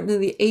very important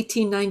in the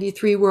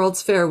 1893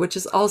 World's Fair, which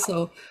is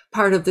also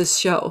part of this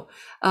show.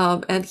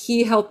 And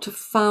he helped to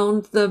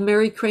found the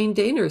Mary Crane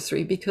Day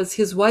Nursery because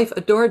his wife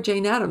adored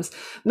Jane Addams.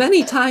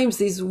 Many times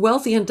these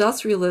wealthy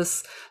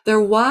industrialists, their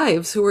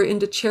wives who were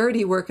into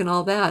charity work and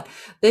all that,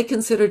 they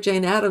considered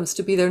Jane Addams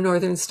to be their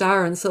Northern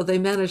Star. And so they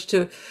managed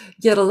to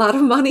get a lot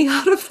of money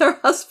out of their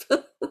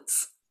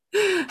husbands.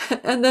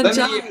 And then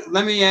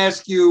let me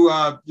ask you,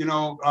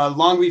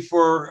 long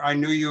before I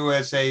knew you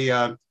as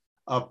a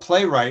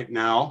playwright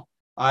now,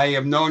 I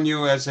have known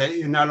you as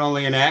not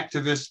only an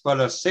activist, but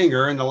a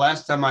singer. And the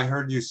last time I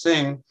heard you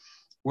sing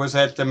was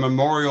at the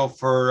memorial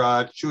for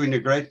Chuy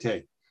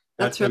Negrete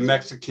at the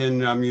Mexican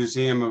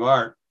Museum of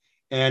Art.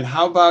 And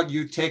how about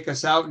you take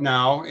us out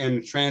now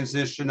and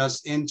transition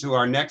us into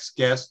our next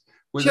guest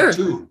with a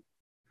tune?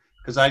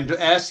 Because I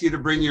asked you to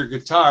bring your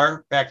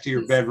guitar back to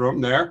your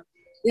bedroom there.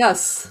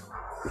 Yes.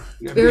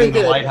 Very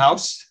good. The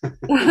lighthouse.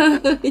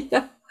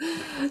 Yeah.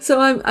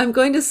 So I'm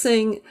going to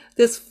sing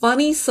this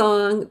funny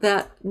song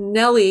that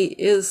Nellie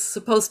is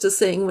supposed to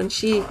sing when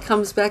she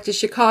comes back to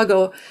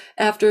Chicago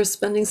after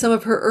spending some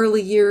of her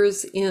early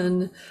years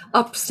in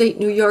upstate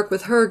New York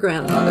with her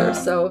grandmother.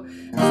 So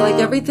it's like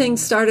everything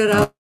started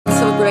out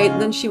so great,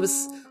 and then she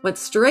went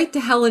straight to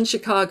hell in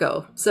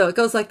Chicago. So it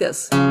goes like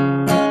this.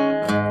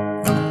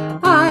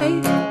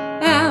 I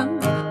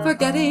am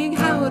forgetting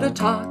how to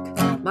talk.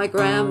 My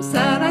gram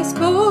said I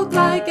spoke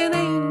like an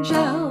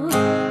angel.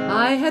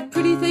 I had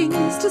pretty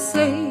things to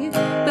say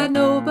that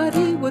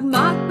nobody would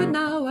mock, but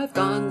now I've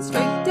gone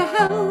straight to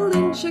hell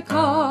in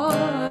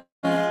Chicago.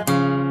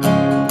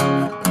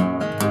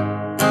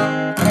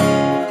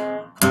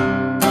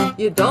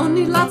 You don't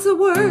need lots of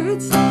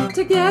words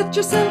to get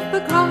yourself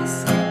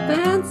across.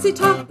 Fancy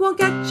talk won't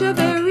get you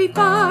very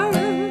far.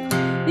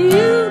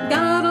 You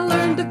gotta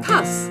learn to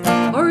cuss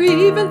or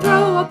even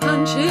throw a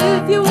punch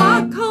if you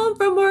walk home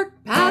from work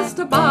past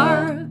a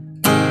bar.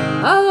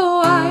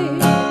 Oh, I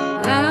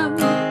am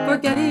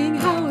forgetting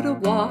how to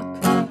walk.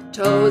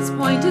 Toes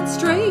pointed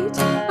straight,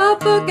 a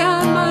book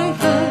on my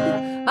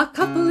head. A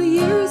couple of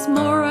years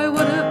more I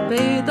would have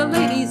made the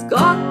ladies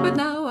gawk, but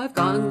now I've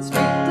gone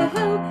straight to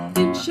hell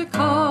in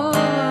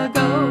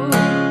Chicago.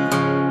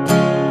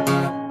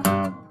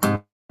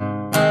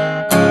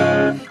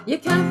 You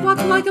can't walk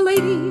like a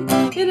lady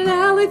in an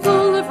alley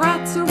full of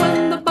rats, or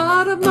when the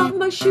bottom of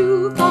my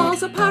shoe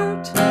falls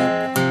apart.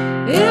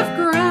 If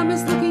Graham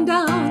is looking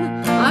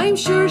down, I'm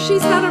sure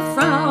she's got a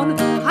frown,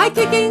 high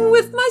kicking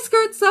with my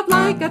skirts up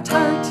like a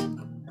tart.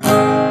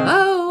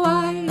 Oh,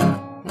 I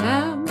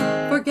am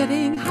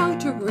forgetting how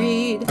to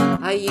read.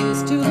 I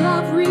used to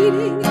love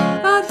reading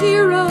about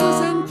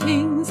heroes and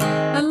kings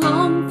and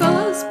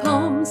Longfellow's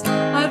poems.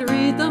 I'd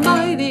read them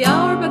by the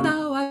hour, but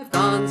now I've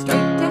gone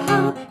straight to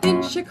hell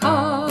in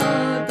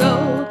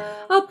Chicago.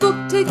 A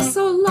book takes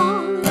so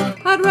long,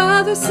 I'd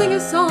rather sing a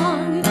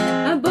song,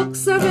 and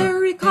books are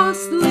very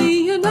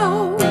costly, you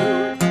know.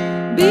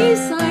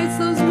 Besides,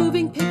 those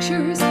moving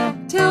pictures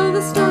tell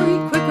the story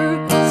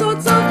quicker, so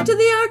it's off to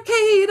the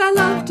arcade I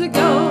love to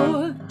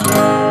go.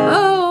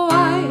 Oh,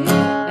 I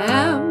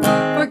am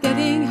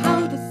forgetting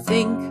how to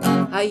think.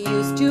 I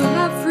used to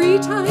have free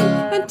time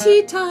and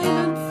tea time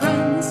and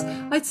friends.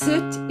 I'd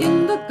sit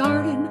in the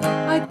garden,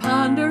 I'd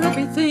ponder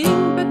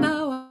everything, but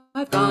now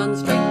I've gone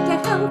straight to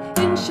hell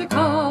in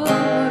Chicago.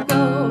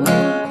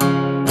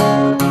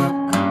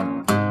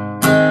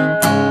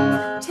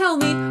 Tell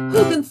me,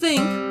 who can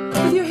think,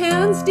 with your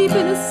hands deep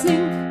in a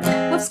sink,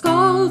 of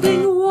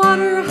scalding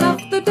water half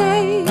the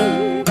day?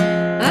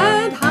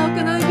 And how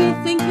can I be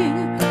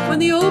thinking when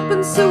the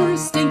open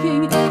sewer's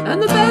stinking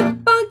and the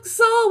bed bugs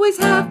always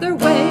have their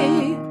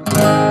way?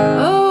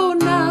 Oh,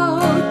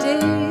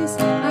 nowadays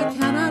I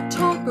cannot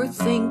talk or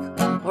think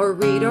or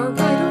read or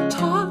write or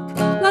talk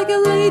like a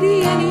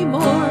lady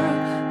anymore.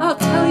 I'll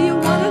tell you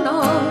one and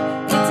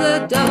all, it's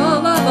a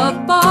devil of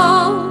a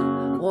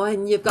ball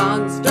when you've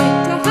gone straight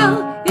to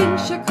hell in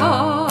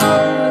Chicago.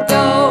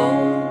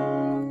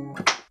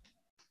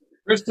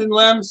 Kristen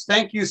Lems,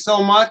 thank you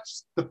so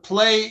much. The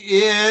play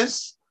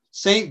is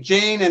St.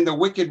 Jane and the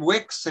Wicked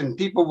Wicks, and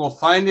people will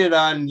find it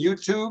on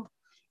YouTube.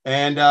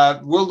 And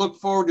we'll look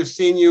forward to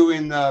seeing you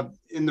in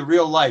the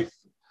real life,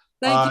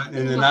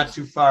 and not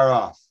too far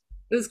off.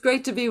 It was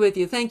great to be with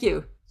you. Thank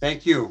you.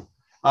 Thank you.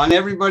 And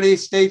everybody,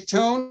 stay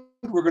tuned.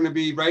 We're going to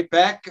be right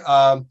back.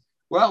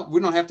 Well, we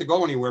don't have to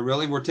go anywhere,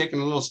 really. We're taking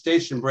a little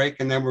station break,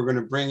 and then we're going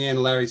to bring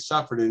in Larry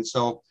Sufferton.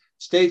 So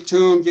stay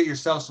tuned. Get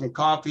yourself some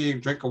coffee,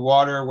 drink of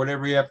water,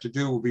 whatever you have to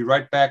do. We'll be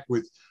right back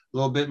with a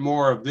little bit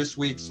more of this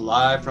week's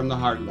Live from the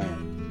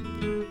Heartland.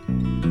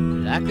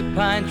 Like the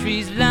pine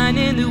trees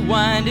lining the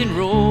winding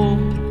road,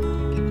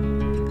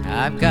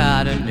 I've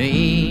got a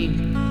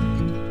name,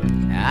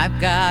 I've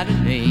got a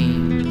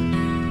name.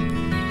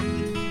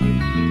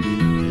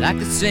 Like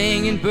the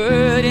singing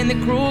bird and the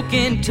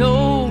croaking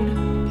toad,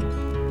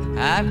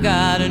 I've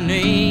got a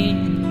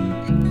name,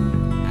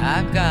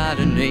 I've got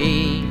a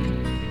name.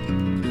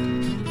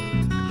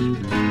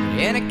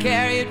 And I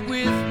carry it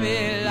with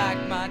me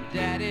like my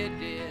daddy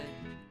did.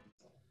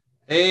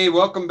 Hey,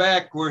 welcome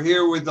back. We're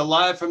here with the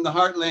Live from the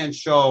Heartland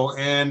show.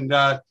 And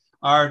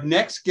our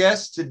next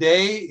guest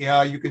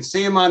today, you can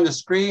see him on the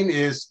screen,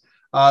 is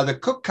the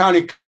Cook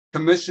County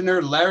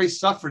Commissioner, Larry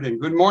Sufferton.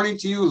 Good morning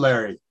to you,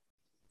 Larry.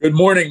 Good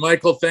morning,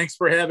 Michael. Thanks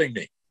for having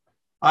me.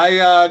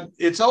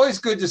 It's always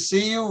good to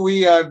see you.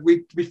 We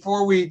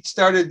before we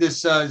started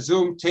this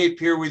Zoom tape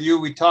here with you,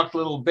 we talked a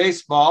little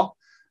baseball.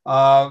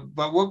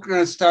 But we're going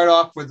to start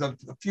off with a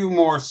few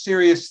more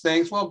serious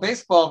things. Well,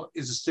 baseball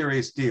is a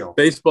serious deal.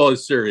 Baseball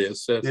is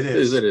serious. It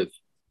is.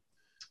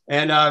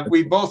 And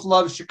we both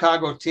love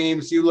Chicago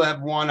teams. You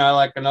have one, I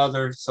like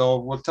another. So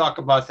we'll talk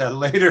about that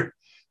later.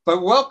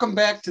 But welcome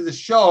back to the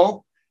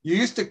show. You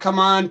used to come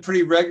on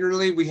pretty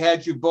regularly. We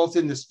had you both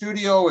in the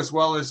studio as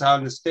well as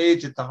on the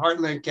stage at the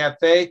Heartland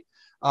Cafe.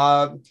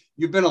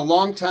 You've been a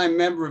longtime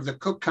member of the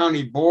Cook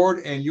County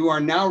Board, and you are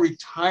now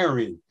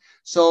retiring.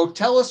 So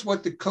tell us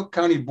what the Cook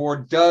County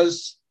Board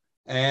does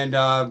and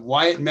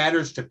why it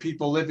matters to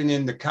people living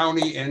in the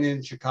county and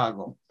in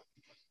Chicago.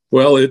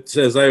 Well, it's,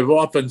 as I've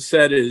often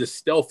said, it is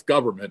stealth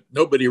government.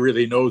 Nobody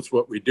really knows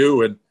what we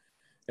do, and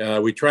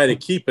we try to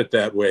keep it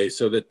that way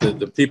so that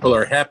the people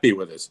are happy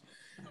with us.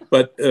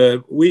 But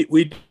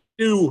we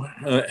do,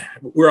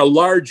 we're a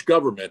large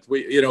government.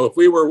 If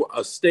we were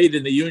a state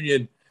in the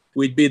Union,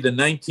 we'd be the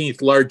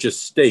 19th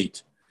largest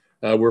state.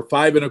 We're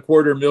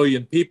 5.25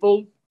 million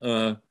people.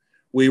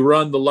 We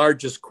run the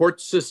largest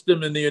court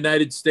system in the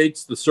United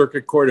States, the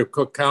Circuit Court of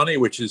Cook County,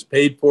 which is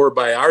paid for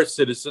by our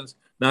citizens,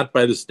 not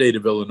by the state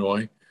of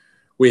Illinois.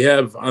 We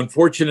have,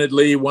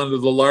 unfortunately, one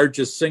of the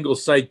largest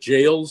single-site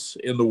jails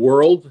in the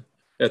world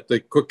at the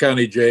Cook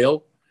County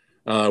Jail.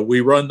 We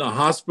run a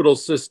hospital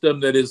system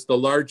that is the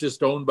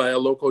largest owned by a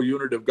local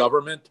unit of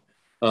government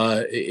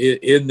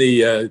in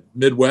the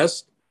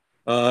Midwest.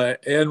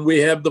 And we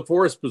have the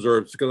forest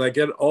preserves, because I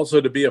get also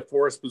to be a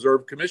forest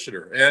preserve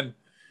commissioner. And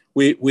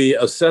we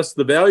assess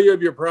the value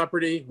of your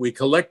property. We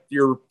collect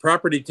your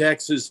property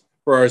taxes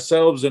for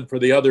ourselves and for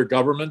the other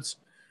governments.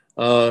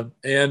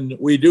 And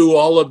we do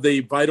all of the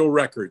vital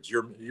records,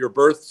 your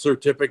birth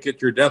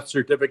certificate, your death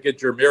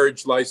certificate, your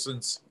marriage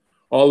license,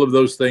 all of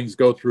those things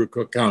go through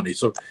Cook County.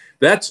 So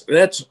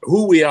that's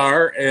who we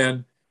are.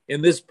 And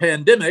in this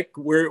pandemic,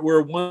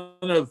 we're one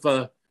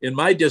of, in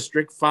my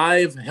district,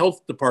 5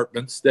 health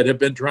departments that have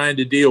been trying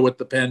to deal with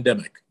the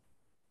pandemic.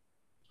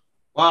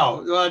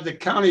 Wow, the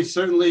county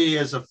certainly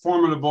is a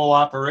formidable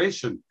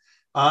operation.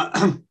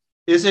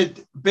 Is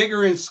it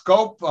bigger in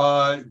scope,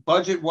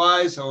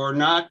 budget-wise, or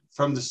not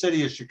from the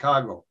city of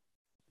Chicago?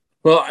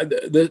 Well,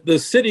 the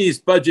city's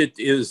budget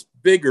is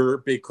bigger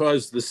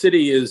because the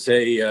city is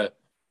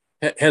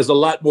has a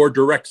lot more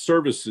direct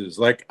services.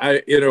 Like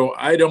I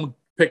don't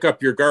pick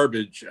up your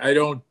garbage. I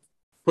don't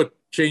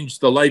change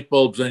the light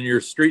bulbs on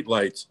your street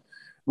lights.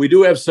 We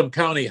do have some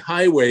county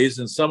highways,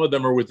 and some of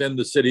them are within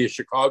the city of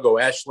Chicago.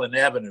 Ashland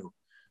Avenue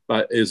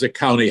is a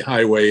county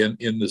highway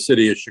in the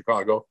city of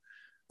Chicago.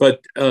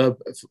 But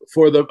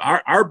for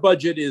our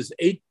budget is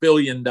 $8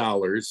 billion.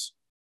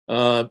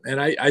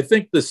 And I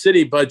think the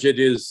city budget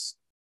is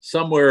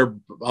somewhere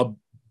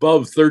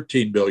above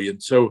 13 billion.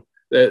 So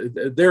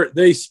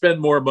they spend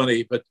more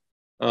money, but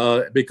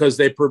because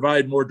they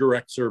provide more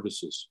direct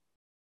services.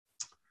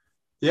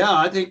 Yeah,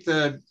 I think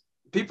the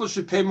people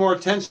should pay more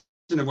attention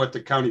to what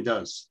the county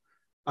does.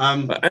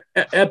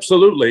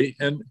 Absolutely.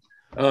 And,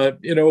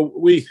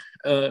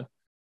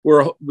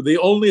 we're the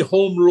only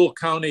home rule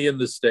county in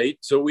the state,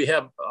 so we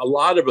have a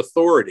lot of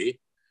authority.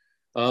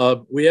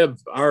 We have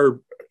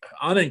our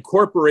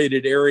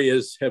unincorporated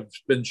areas have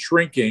been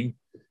shrinking.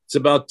 It's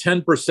about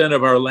 10%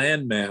 of our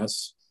land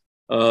mass.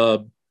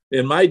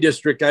 In my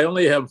district, I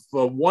only have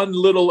one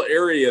little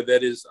area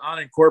that is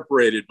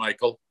unincorporated,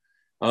 Michael.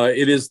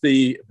 It is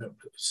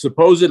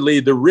supposedly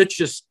the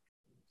richest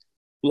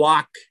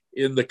block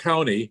in the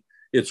county.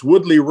 It's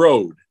Woodley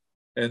Road.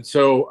 And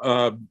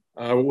so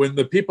when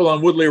the people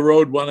on Woodley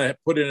Road want to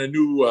put in a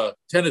new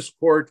tennis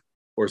court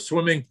or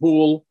swimming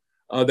pool,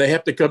 they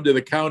have to come to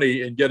the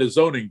county and get a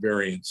zoning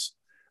variance.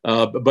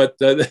 But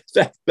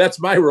that's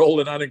my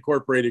role in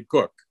unincorporated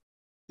Cook.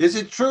 Is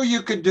it true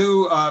you could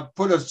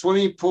put a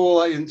swimming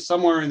pool in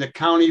somewhere in the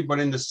county, but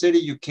in the city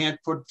you can't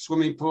put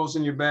swimming pools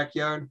in your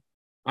backyard?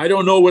 I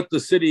don't know what the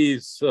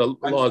city's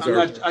laws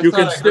are.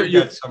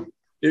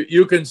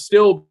 You can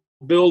still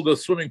build a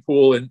swimming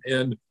pool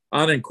in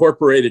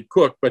unincorporated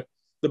Cook, but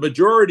the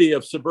majority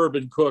of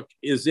suburban Cook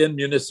is in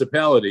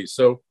municipalities.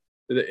 So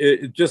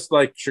just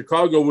like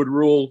Chicago would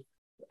rule,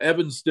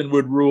 Evanston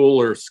would rule,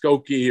 or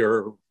Skokie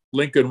or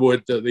Lincoln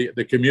would,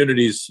 the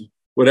communities,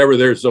 whatever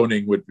their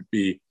zoning would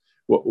be,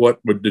 what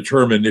would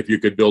determine if you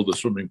could build a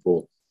swimming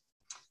pool.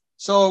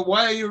 So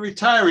why are you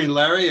retiring,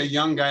 Larry, a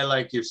young guy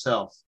like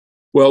yourself?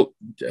 Well,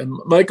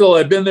 Michael,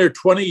 I've been there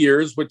 20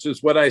 years, which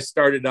is what I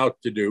started out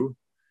to do.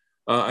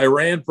 I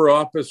ran for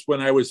office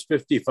when I was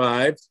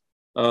 55.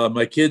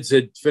 My kids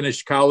had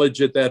finished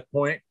college at that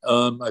point.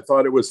 I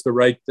thought it was the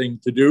right thing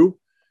to do.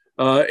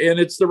 And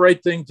it's the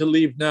right thing to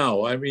leave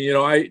now. I mean,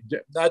 I'm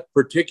not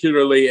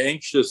particularly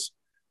anxious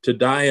to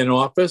die in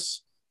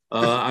office.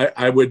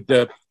 I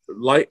would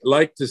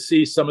like to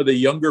see some of the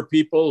younger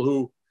people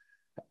who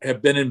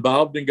have been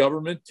involved in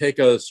government take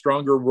a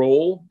stronger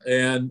role.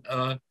 And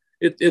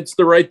it's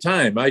the right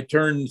time. I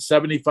turned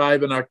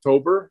 75 in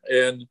October,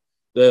 and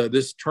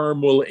this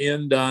term will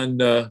end on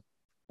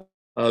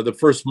the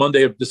first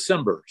Monday of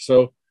December.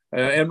 So,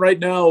 and right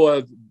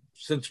now,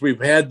 since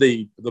we've had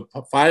the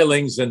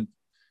filings and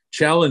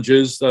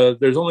challenges,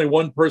 there's only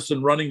one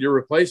person running to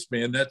replace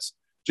me, and that's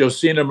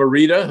Josina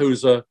Marita,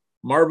 who's a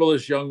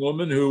marvelous young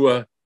woman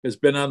who has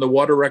been on the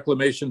Water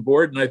Reclamation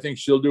Board, and I think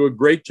she'll do a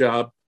great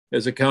job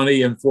as a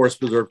county and forest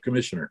preserve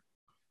commissioner.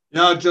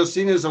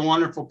 Josina is a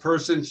wonderful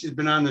person. She's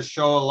been on the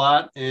show a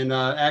lot. And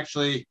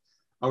actually,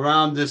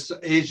 around this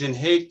Asian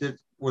hate that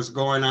was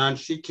going on,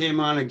 she came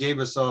on and gave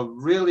us a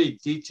really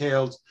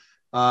detailed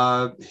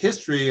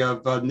history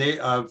of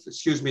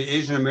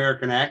Asian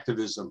American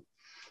activism.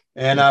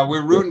 And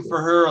we're rooting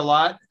for her a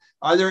lot.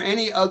 Are there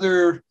any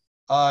other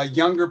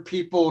younger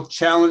people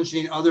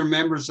challenging other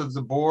members of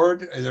the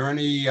board? Are there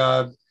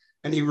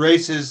any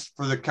races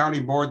for the county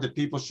board that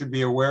people should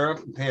be aware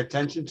of and pay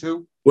attention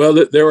to?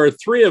 Well, there are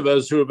three of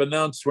us who have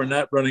announced we're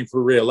not running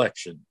for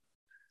re-election.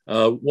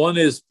 One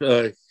is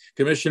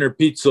Commissioner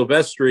Pete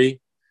Silvestri,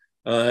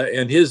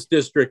 and his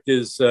district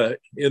is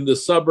in the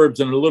suburbs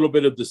and a little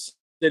bit of the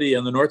city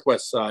on the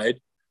northwest side.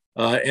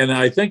 And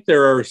I think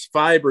there are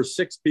 5 or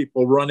 6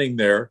 people running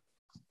there.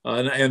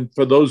 And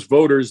for those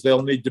voters,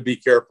 they'll need to be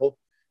careful.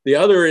 The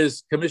other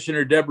is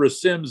Commissioner Deborah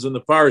Sims in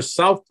the far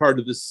south part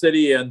of the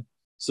city and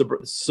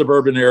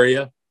suburban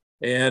area.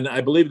 And I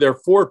believe there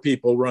are 4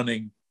 people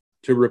running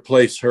to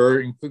replace her,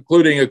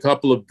 including a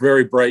couple of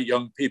very bright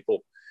young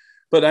people.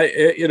 But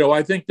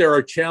I think there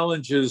are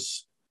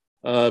challenges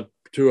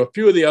to a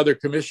few of the other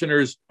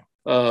commissioners.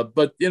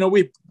 But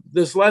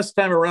this last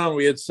time around,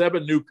 we had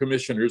 7 new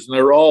commissioners, and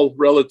they're all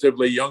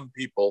relatively young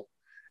people,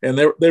 and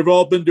they've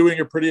all been doing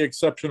a pretty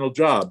exceptional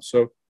job.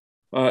 So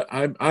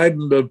I'm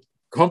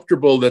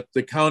comfortable that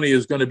the county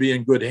is going to be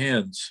in good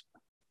hands.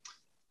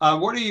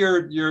 What are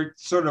your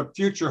sort of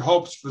future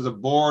hopes for the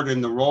board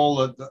and the role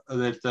that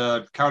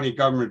the county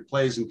government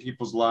plays in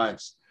people's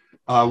lives?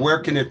 Where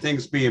can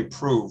things be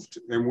improved,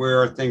 and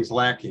where are things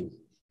lacking?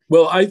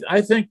 Well,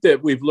 I think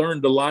that we've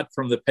learned a lot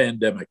from the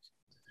pandemic.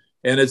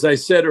 And as I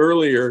said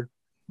earlier,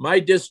 my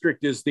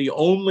district is the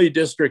only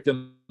district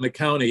in the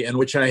county in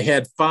which I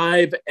had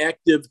 5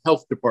 active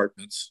health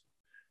departments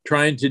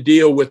trying to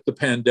deal with the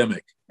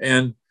pandemic.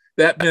 And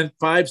that meant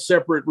 5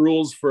 separate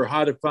rules for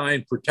how to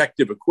find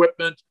protective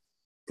equipment,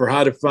 for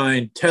how to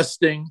find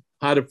testing,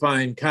 how to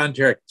find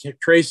contact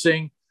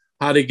tracing,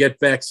 how to get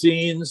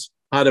vaccines,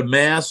 how to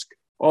mask,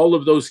 all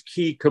of those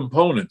key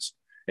components.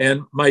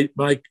 And my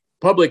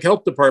public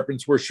health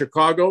departments were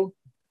Chicago,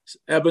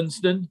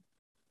 Evanston,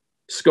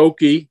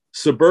 Skokie,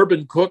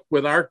 suburban Cook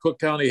with our Cook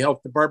County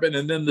Health Department,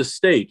 and then the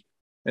state.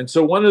 And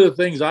so one of the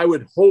things I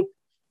would hope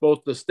both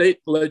the state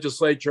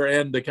legislature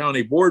and the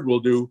county board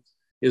will do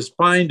is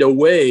find a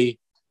way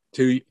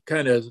to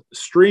kind of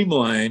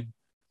streamline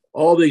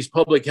all these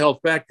public health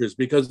factors,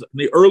 because in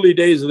the early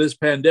days of this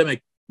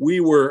pandemic, we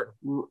were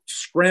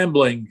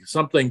scrambling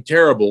something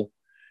terrible,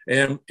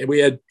 and we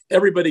had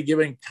everybody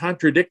giving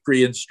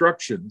contradictory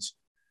instructions.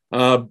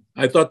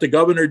 I thought the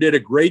governor did a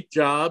great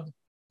job,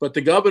 but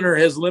the governor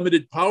has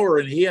limited power,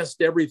 and he has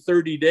to every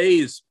 30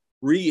 days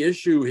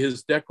reissue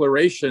his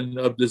declaration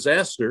of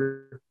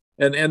disaster.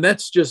 And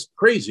that's just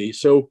crazy.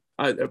 So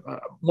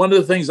one of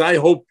the things I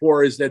hope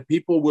for is that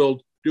people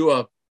will do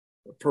a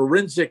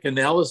forensic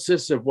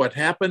analysis of what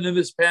happened in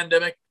this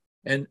pandemic.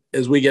 And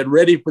as we get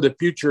ready for the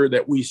future,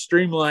 that we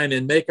streamline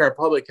and make our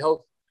public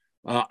health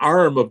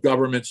arm of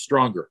government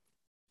stronger.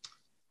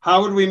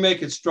 How would we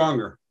make it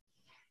stronger?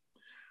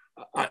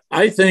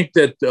 I think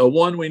that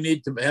one, we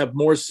need to have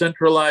more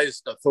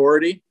centralized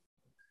authority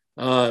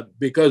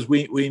because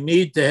we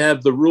need to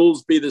have the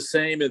rules be the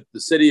same at the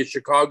city of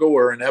Chicago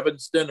or in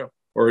Evanston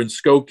or in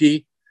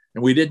Skokie.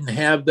 And we didn't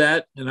have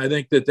that. And I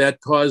think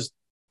that caused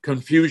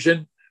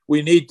confusion.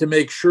 We need to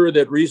make sure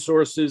that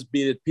resources,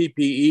 be it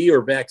PPE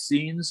or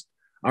vaccines,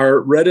 are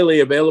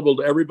readily available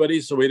to everybody,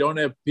 so we don't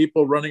have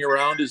people running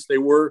around as they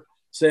were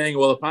saying,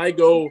 well, if I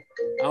go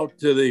out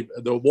to the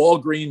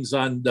Walgreens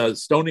on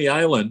Stony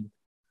Island,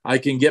 I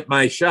can get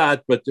my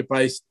shot, but if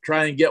I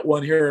try and get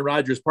one here in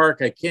Rogers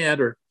Park, I can't,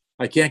 or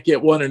I can't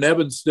get one in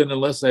Evanston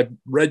unless I'm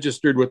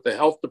registered with the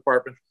health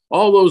department.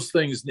 All those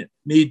things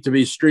need to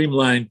be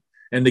streamlined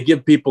and to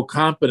give people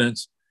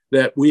confidence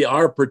that we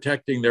are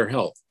protecting their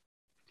health.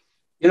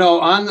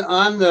 On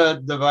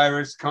the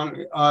virus,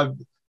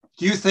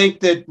 do you think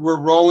that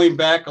we're rolling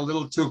back a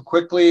little too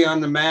quickly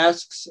on the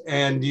masks?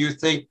 And do you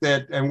think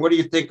and what do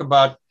you think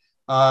about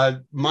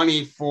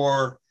money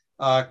for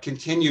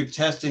continued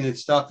testing and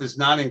stuff is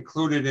not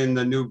included in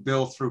the new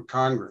bill through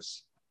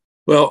Congress?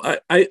 Well,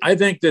 I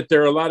think that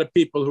there are a lot of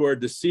people who are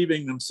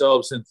deceiving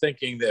themselves and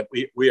thinking that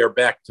we are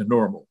back to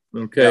normal.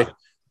 Okay. Yeah.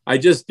 I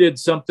just did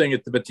something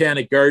at the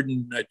Botanic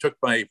Garden. I took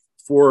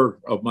 4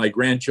 of my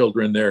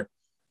grandchildren there.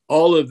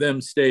 All of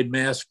them stayed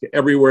masked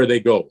everywhere they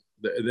go.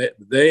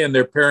 They and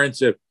their parents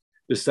have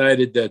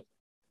decided that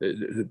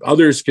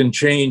others can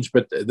change,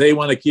 but they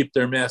want to keep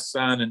their masks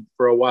on and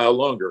for a while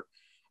longer.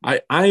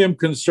 I am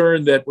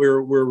concerned that we're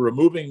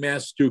removing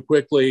masks too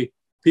quickly.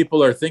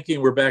 People are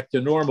thinking we're back to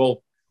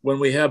normal when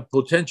we have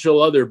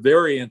potential other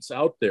variants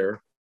out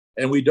there,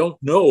 and we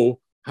don't know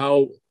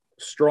how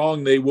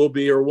strong they will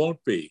be or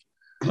won't be.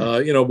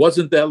 It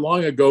wasn't that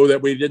long ago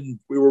that we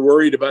were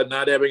worried about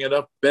not having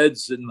enough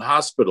beds in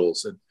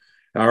hospitals, and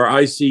our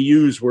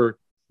ICUs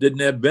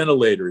didn't have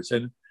ventilators.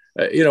 And,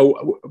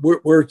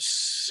 we're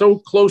so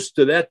close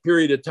to that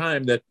period of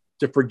time that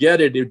to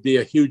forget it would be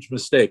a huge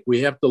mistake.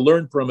 We have to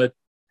learn from it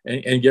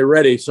and get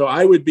ready. So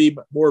I would be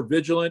more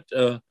vigilant.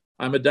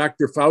 I'm a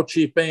Dr.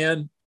 Fauci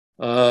fan,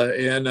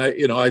 and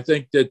I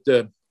think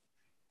that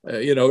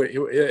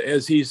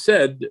as he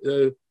said,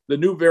 the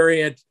new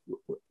variant,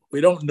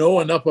 we don't know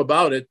enough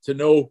about it to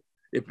know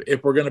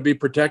if we're going to be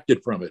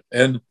protected from it.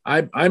 And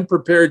I'm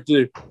prepared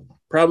to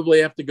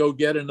probably have to go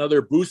get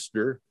another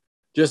booster,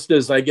 just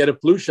as I get a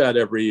flu shot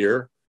every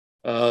year.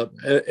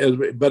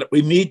 But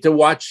we need to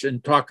watch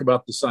and talk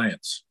about the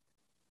science.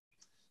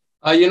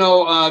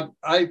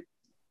 I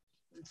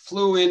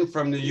flew in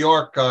from New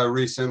York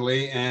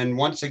recently, and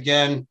once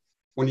again,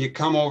 when you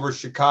come over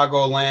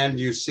Chicagoland,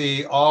 you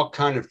see all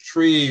kind of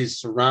trees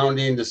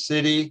surrounding the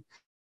city.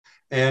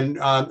 And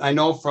I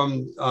know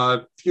from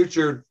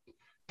future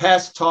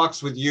past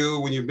talks with you,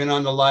 when you've been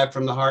on the Live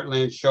from the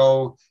Heartland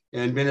show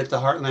and been at the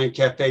Heartland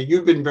Cafe,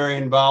 you've been very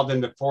involved in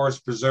the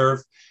Forest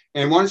Preserve.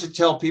 And wanted to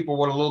tell people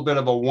what a little bit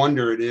of a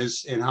wonder it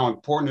is and how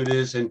important it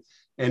is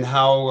and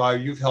how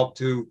you've helped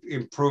to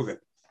improve it.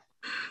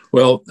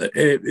 Well,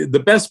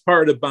 the best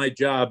part of my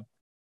job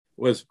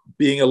was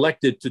being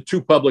elected to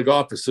 2 public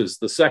offices,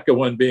 the second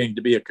one being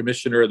to be a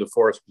commissioner of the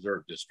Forest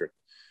Preserve District.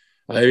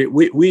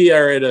 We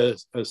are at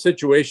a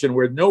situation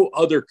where no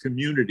other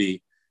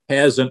community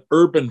has an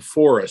urban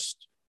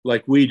forest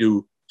like we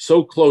do,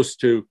 so close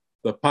to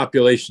the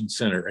population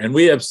center. And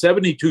we have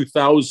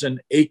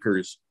 72,000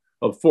 acres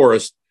of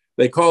forest.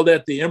 They call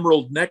that the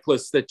emerald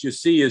necklace that you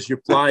see as you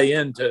fly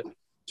into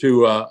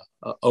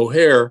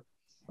O'Hare.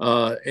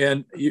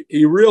 And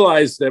you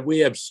realize that we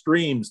have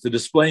streams, the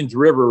Des Plaines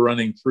River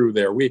running through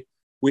there. We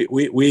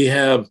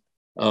have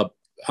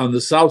on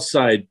the south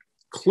side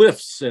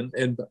cliffs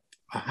and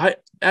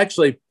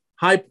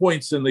high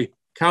points in the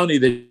county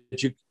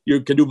that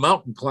you can do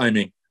mountain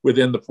climbing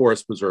within the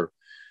Forest Preserve.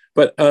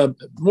 But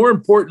more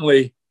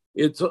importantly,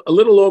 it's a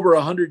little over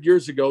 100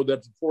 years ago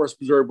that the Forest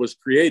Preserve was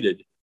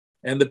created.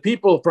 And the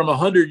people from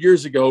 100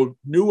 years ago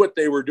knew what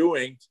they were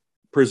doing,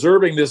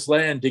 preserving this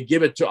land to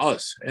give it to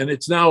us. And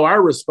it's now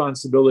our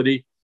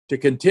responsibility to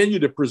continue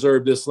to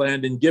preserve this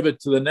land and give it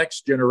to the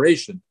next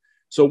generation.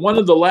 So one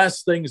of the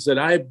last things that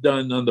I've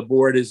done on the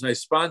board is I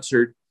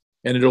sponsored,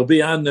 and it'll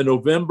be on the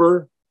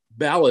November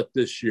ballot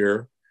this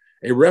year,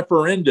 a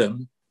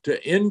referendum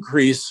to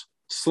increase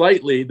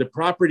slightly the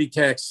property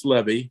tax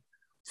levy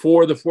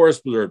for the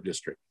Forest Preserve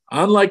District.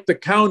 Unlike the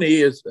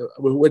county,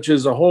 which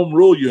is a home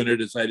rule unit,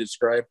 as I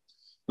described,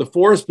 the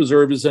Forest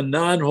Preserve is a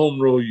non-home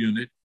rule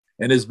unit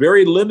and is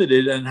very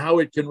limited on how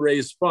it can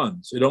raise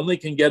funds. It only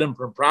can get them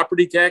from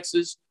property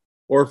taxes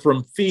or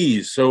from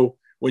fees. So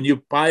when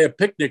you buy a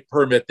picnic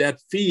permit, that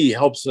fee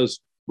helps us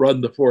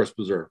run the Forest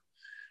Preserve.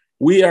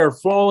 We are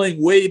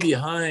falling way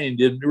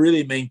behind in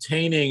really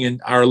maintaining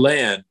our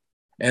land.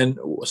 And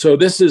so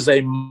this is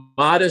a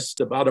modest,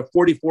 about a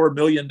 $44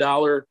 million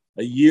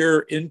a year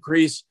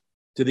increase.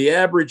 To the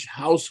average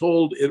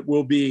household, it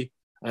will be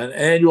an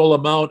annual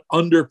amount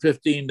under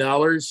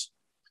 $15.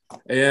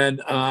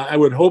 And I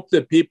would hope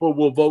that people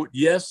will vote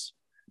yes,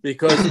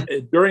 because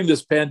during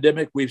this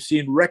pandemic, we've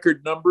seen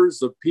record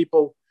numbers of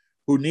people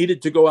who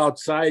needed to go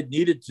outside,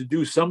 needed to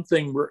do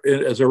something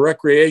as a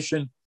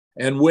recreation,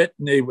 and went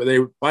and they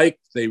biked,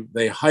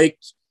 they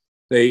hiked,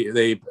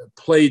 they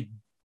played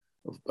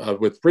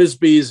with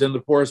Frisbees in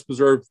the Forest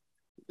Preserve,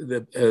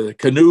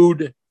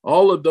 canoed.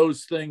 All of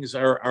those things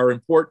are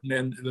important,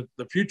 and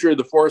the future of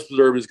the Forest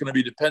Preserve is going to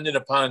be dependent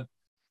upon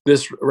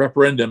this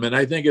referendum. And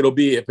I think it'll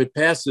be, if it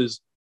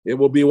passes, it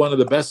will be one of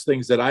the best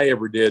things that I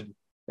ever did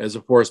as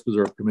a Forest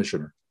Preserve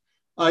Commissioner.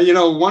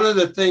 One of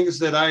the things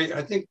that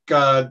I think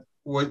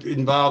was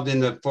involved in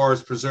the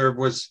Forest Preserve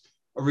was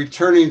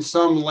returning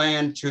some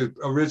land to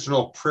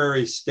original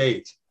prairie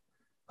state.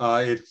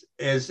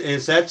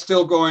 Is that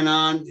still going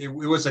on? It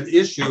was an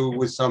issue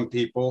with some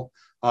people,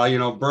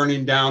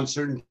 burning down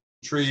certain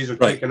trees or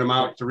taking them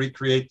out to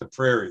recreate the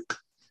prairie.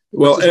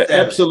 Well,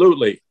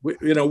 absolutely.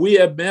 We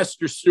have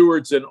master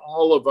stewards in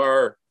all of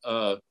our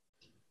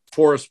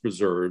forest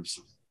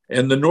preserves,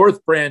 and the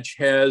North Branch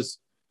has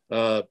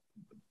the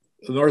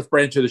North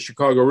Branch of the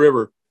Chicago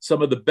River,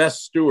 some of the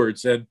best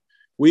stewards. And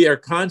we are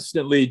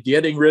constantly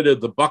getting rid of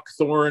the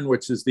buckthorn,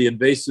 which is the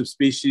invasive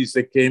species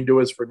that came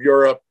to us from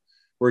Europe.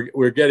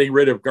 We're getting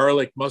rid of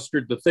garlic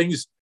mustard, the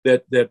things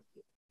that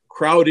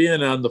crowd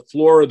in on the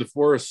floor of the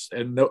forest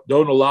and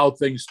don't allow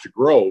things to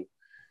grow.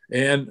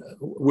 And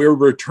we're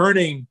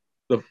returning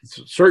the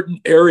certain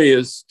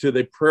areas to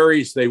the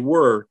prairies they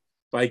were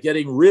by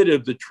getting rid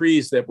of the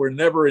trees that were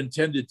never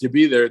intended to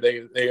be there.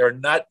 They are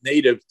not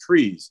native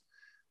trees.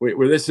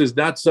 Where this is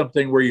not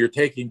something where you're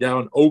taking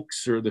down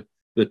oaks or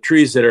the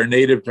trees that are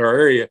native to our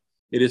area.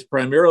 It is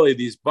primarily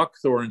these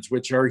buckthorns,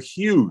 which are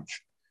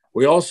huge.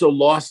 We also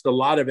lost a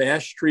lot of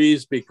ash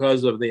trees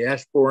because of the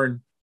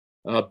ash-borne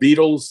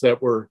beetles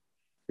that were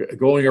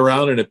going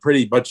around, and it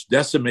pretty much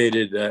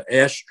decimated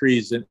ash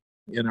trees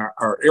in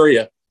our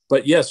area.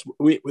 But yes,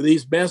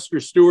 these master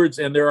stewards,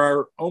 and there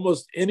are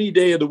almost any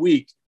day of the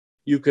week,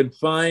 you can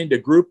find a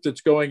group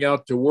that's going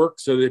out to work.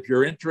 So that if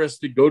you're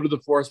interested, go to the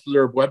Forest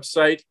Preserve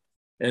website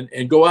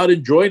and go out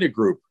and join a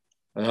group.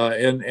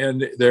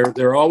 And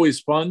they're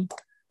always fun.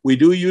 We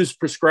do use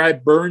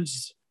prescribed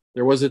burns.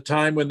 There was a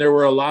time when there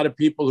were a lot of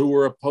people who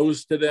were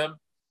opposed to them,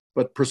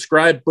 but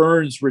prescribed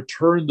burns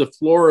return the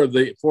flora of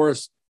the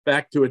forest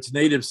back to its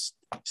native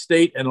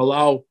state and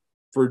allow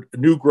for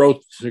new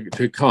growth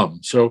to come.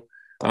 So,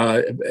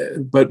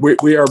 but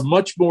we are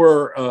much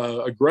more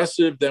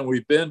aggressive than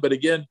we've been. But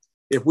again,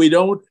 if we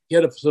don't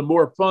get some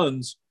more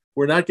funds,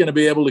 we're not going to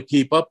be able to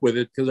keep up with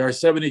it because our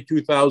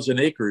 72,000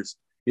 acres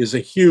is a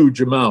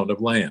huge amount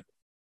of land.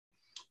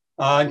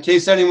 In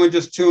case anyone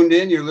just tuned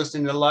in, you're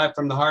listening to Live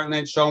from the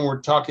Heartland Show, and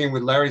we're talking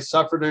with Larry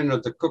Sufferton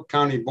of the Cook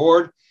County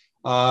Board.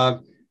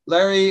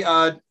 Larry,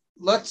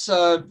 let's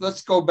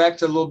go back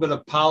to a little bit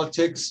of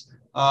politics.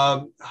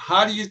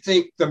 How do you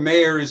think the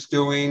mayor is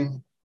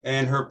doing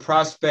and her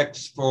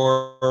prospects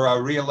for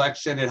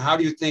re-election, and how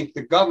do you think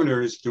the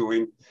governor is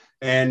doing?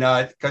 And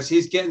because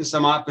he's getting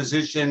some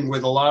opposition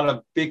with a lot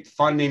of big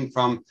funding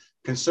from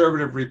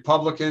conservative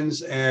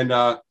Republicans, and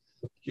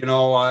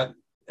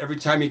every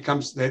time he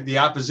comes, the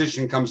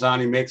opposition comes on,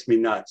 he makes me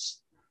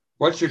nuts.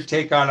 What's your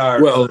take on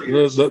our? Well,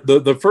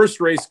 the first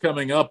race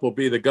coming up will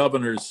be the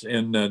governor's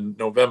in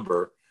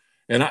November.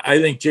 And I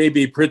think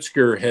J.B.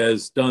 Pritzker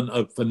has done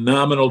a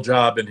phenomenal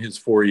job in his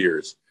 4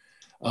 years.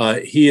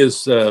 He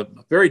is a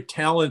very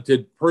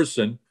talented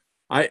person.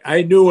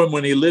 I knew him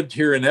when he lived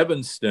here in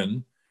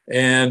Evanston.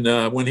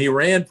 And when he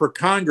ran for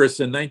Congress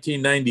in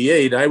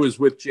 1998, I was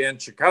with Jan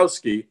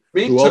Schakowsky.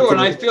 Me too, and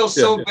I feel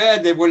so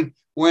bad that when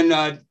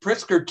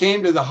Pritzker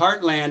came to the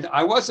Heartland,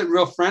 I wasn't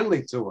real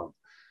friendly to him.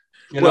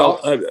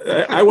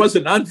 I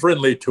wasn't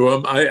unfriendly to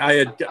him. I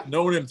had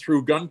known him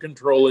through gun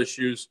control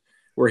issues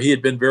where he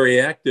had been very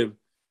active.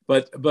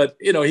 But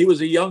he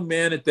was a young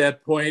man at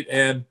that point,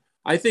 and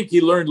I think he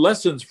learned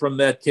lessons from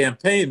that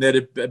campaign that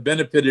have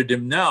benefited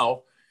him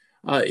now.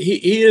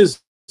 He is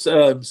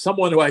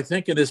someone who I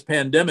think in this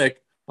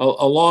pandemic,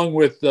 along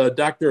with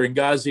Dr.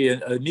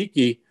 Ngozi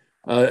Aniki,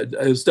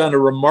 has done a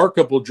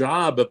remarkable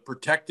job of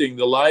protecting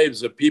the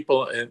lives of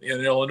people in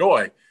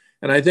Illinois.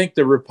 And I think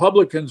the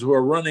Republicans who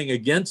are running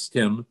against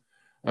him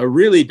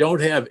really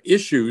don't have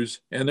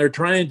issues, and they're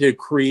trying to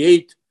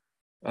create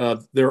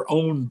their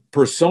own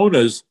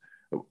personas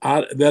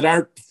that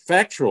aren't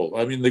factual.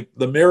 I mean,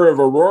 the mayor of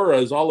Aurora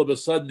is all of a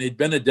sudden, he'd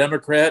been a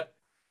Democrat,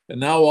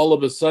 and now all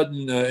of a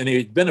sudden, and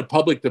he'd been a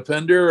public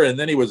defender, and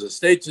then he was a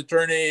state's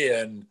attorney,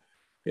 and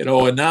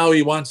now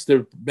he wants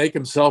to make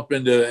himself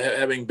into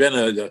having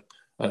been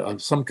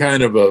some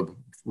kind of a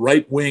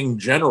right-wing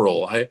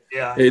general.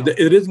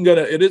 It isn't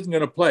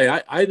gonna play.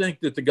 I think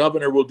that the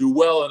governor will do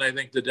well, and I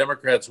think the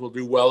Democrats will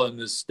do well in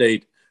this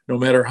state, no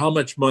matter how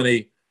much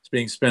money is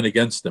being spent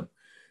against them.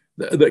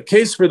 The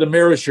case for the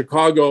mayor of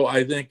Chicago,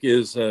 I think,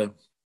 is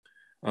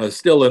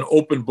still an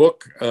open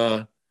book.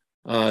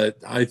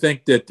 I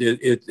think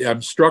that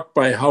I'm struck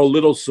by how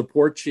little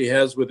support she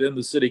has within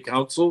the city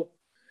council,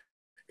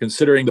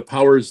 considering the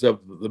powers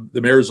of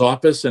the mayor's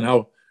office and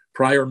how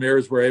prior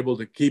mayors were able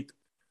to keep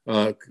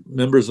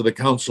members of the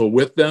council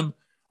with them.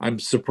 I'm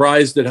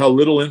surprised at how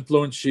little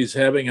influence she's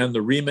having on the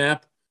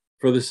remap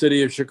for the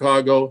city of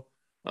Chicago.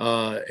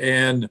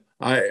 And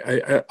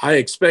I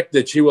expect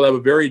that she will have a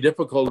very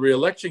difficult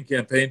re-election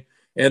campaign.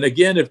 And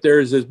again, if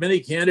there's as many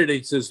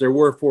candidates as there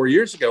were 4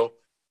 years ago,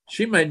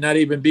 she might not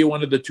even be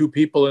one of the two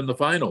people in the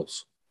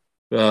finals,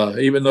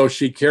 even though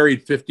she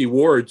carried 50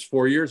 wards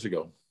 4 years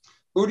ago.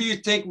 Who do you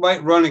think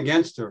might run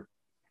against her?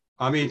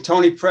 I mean,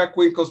 Tony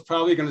Preckwinkle's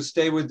probably going to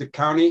stay with the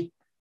county.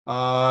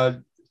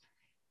 The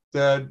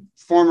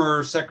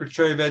former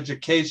Secretary of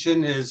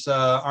Education is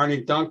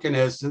Arnie Duncan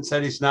has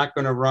said he's not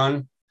going to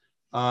run.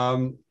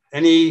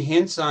 Any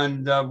hints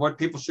on what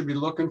people should be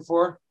looking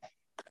for?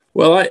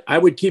 Well, I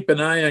would keep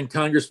an eye on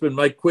Congressman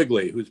Mike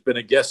Quigley, who's been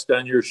a guest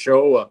on your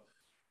show,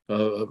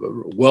 a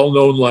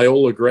well-known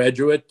Loyola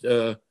graduate.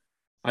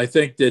 I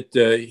think that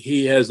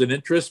he has an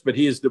interest, but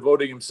he is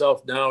devoting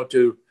himself now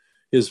to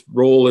his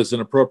role as an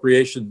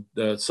appropriation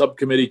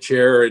subcommittee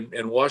chair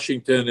in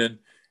Washington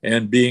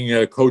and being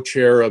a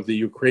co-chair of the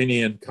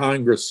Ukrainian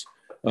Congress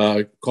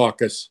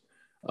caucus.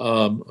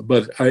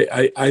 But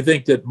I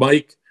think that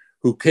Mike,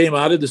 who came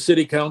out of the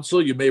city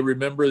council, you may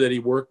remember that he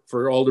worked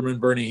for Alderman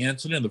Bernie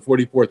Hansen in the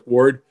 44th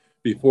Ward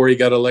before he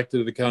got elected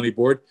to the county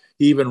board.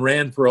 He even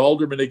ran for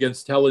alderman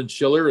against Helen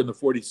Schiller in the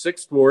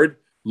 46th Ward,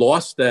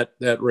 lost that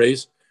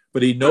race,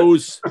 but he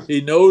knows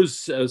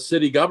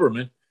city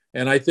government,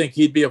 and I think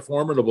he'd be a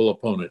formidable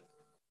opponent.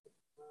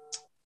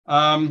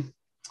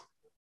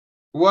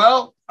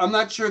 Well, I'm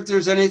not sure if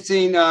there's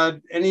anything,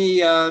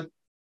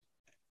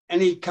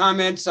 any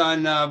comments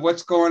on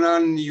what's going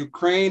on in the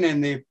Ukraine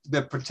and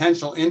the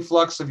potential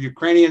influx of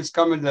Ukrainians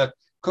coming to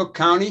Cook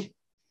County?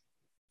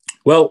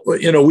 Well,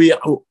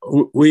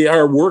 we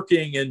are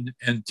working and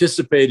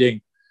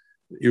anticipating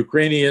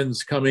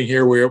Ukrainians coming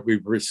here.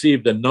 We've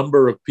received a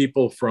number of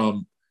people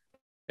from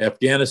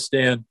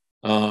Afghanistan.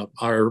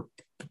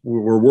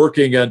 We're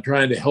working on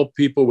trying to help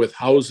people with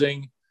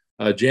housing.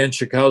 Jan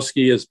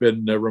Schakowsky has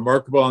been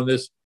remarkable on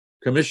this.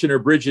 Commissioner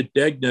Bridget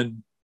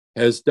Degnan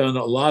has done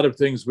a lot of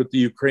things with the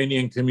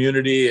Ukrainian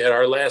community. At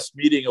our last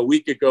meeting a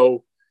week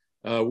ago,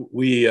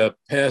 we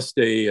passed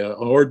an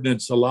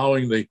ordinance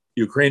allowing the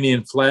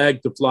Ukrainian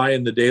flag to fly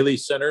in the Daily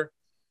Center.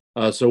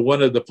 So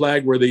one of the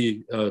flag where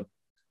the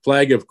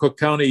flag of Cook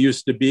County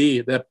used to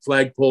be, that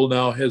flagpole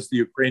now has the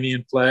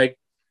Ukrainian flag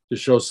to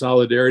show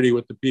solidarity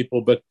with the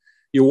people. But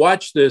you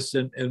watch this,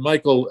 and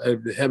Michael,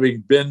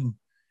 having been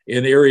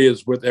in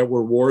areas that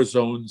were war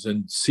zones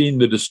and seen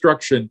the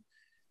destruction,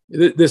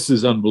 this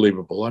is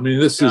unbelievable. I mean,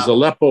 this is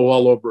Aleppo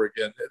all over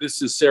again.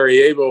 This is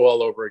Sarajevo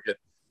all over again.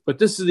 But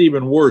this is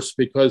even worse,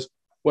 because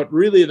what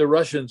really the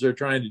Russians are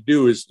trying to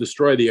do is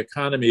destroy the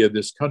economy of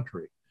this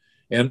country.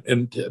 And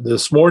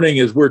this morning,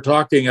 as we're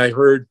talking, I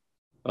heard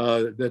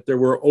that there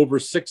were over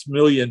 6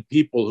 million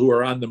people who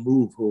are on the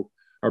move, who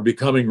are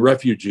becoming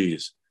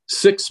refugees.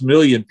 6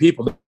 million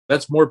people.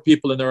 That's more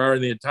people than there are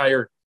in the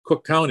entire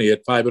Cook County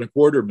at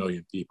 5.25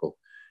 million people.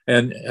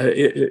 And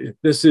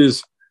this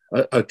is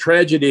a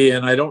tragedy.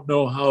 And I don't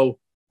know how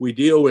we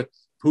deal with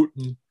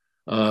Putin,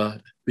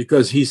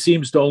 because he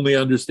seems to only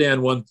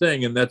understand one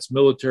thing, and that's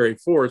military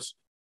force.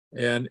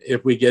 And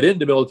if we get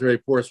into military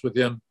force with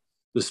him,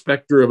 the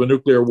specter of a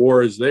nuclear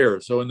war is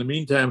there. So in the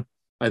meantime,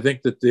 I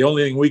think that the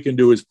only thing we can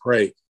do is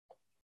pray.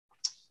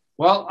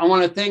 Well, I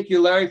want to thank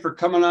you, Larry, for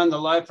coming on the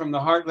Live from the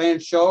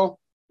Heartland show.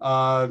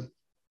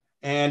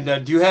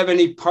 And do you have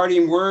any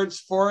parting words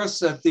for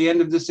us at the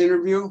end of this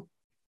interview?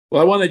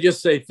 Well, I want to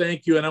just say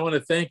thank you. And I want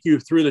to thank you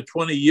through the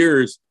 20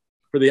 years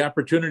for the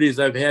opportunities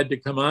I've had to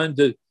come on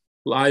to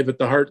Live at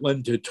the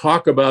Heartland to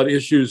talk about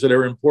issues that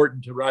are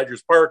important to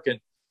Rogers Park and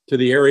to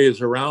the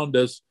areas around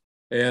us.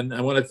 And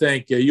I want to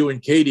thank you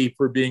and Katy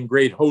for being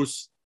great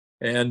hosts,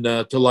 and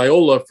to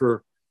Loyola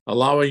for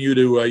allowing you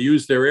to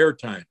use their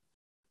airtime.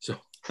 So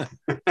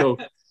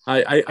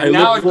I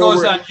now look it goes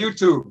forward, on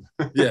YouTube.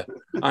 Yeah,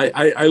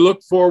 I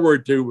look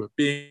forward to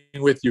being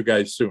with you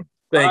guys soon.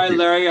 Thank you. All right, you.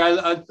 Larry,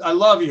 I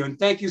love you, and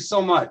thank you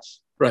so much.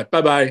 Right,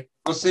 bye-bye.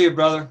 We'll see you,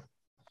 brother.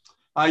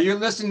 You're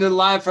listening to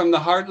Live from the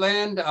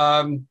Heartland,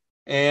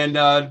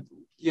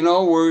 you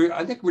know,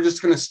 I think we're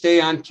just going to stay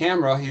on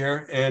camera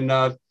here and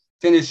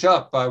finish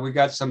up. We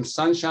got some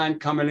sunshine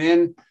coming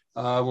in.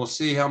 We'll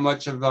see how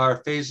much of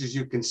our faces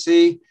you can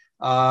see.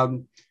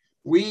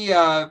 We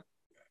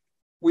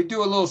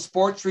do a little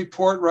sports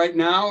report right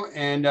now,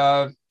 and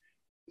the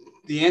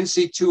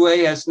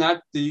NC2A has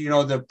not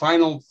the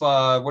final,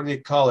 what do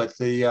you call it?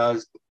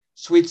 The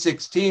Sweet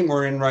 16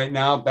 we're in right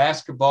now.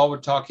 Basketball, we're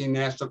talking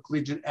National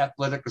Collegiate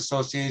Athletic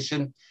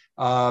Association.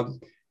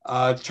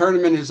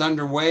 Tournament is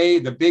underway.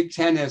 The Big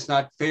Ten has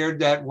not fared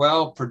that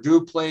well.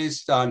 Purdue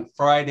plays on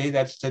Friday.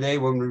 That's today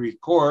when we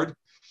record.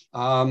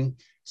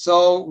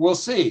 So we'll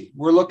see.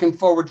 We're looking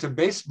forward to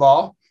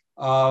baseball.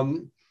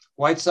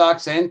 White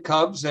Sox and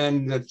Cubs,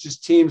 and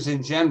just teams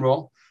in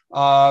general.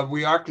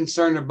 We are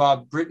concerned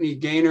about Brittany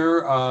Gaynor,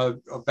 a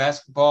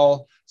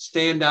basketball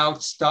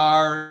standout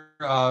star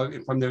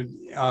from the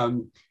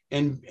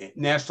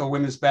National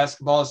Women's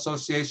Basketball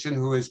Association,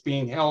 who is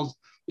being held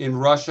in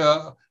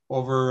Russia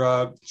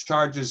over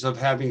charges of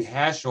having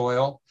hash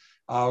oil.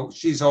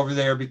 She's over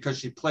there because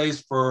she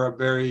plays for a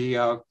very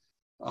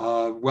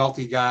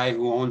wealthy guy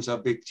who owns a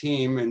big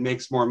team and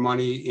makes more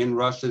money in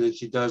Russia than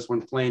she does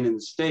when playing in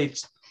the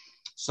States.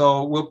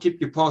 So we'll keep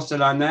you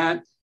posted on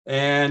that.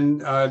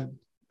 And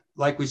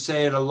like we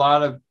say at a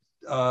lot of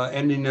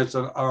endings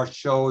of our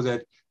show,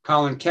 that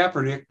Colin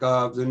Kaepernick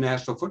of the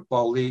National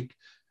Football League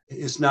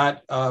is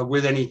not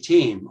with any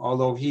team,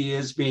 although he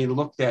is being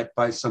looked at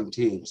by some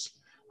teams.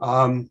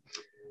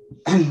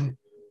 In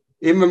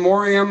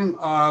memoriam,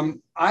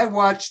 I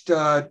watched 2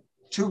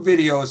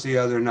 videos the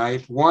other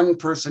night. One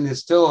person is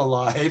still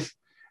alive,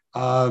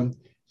 and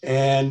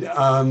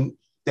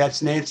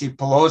that's Nancy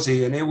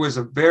Pelosi, and it was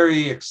a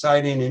very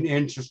exciting and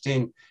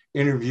interesting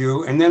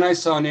interview. And then I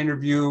saw an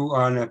interview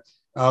on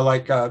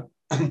a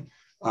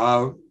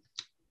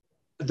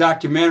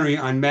documentary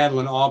on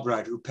Madeleine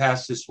Albright, who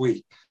passed this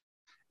week.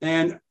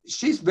 And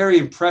she's very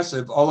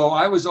impressive, although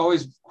I was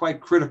always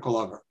quite critical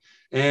of her.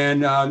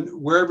 And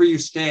wherever you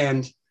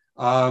stand,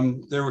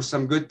 there were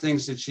some good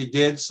things that she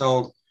did.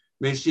 So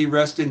may she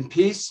rest in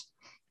peace.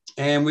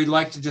 And we'd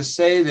like to just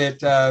say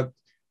that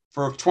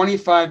for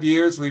 25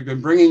 years, we've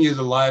been bringing you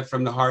the Live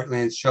from the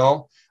Heartland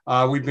show.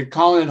 We've been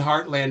calling it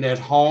Heartland at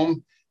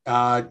Home,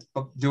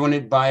 doing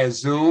it via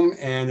Zoom,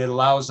 and it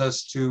allows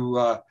us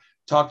to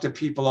talk to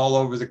people all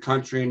over the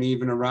country and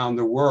even around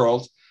the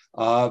world.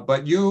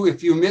 But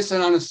if you miss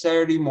it on a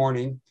Saturday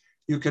morning,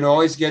 you can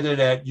always get it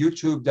at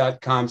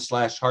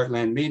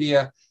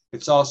youtube.com/heartlandmedia.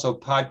 It's also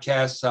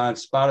podcasts on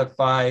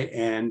Spotify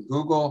and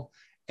Google,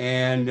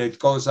 and it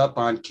goes up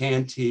on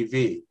CAN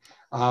TV.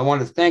 I want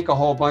to thank a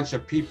whole bunch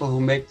of people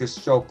who make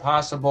this show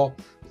possible.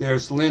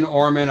 There's Lynn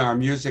Orman, our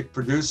music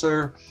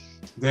producer.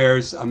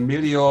 There's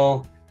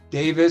Emilio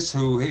Davis,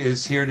 who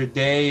is here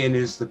today and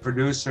is the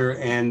producer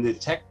and the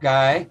tech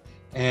guy.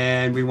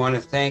 And we want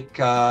to thank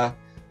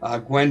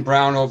Gwen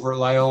Brown over at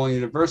Loyola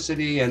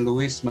University and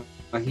Luis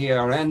Mejia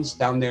Arenz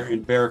down there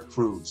in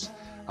Veracruz.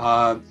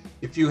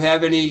 If you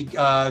have any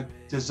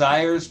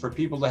desires for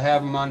people to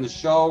have them on the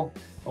show,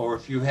 or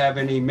if you have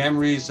any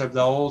memories of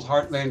the old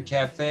Heartland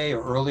Cafe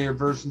or earlier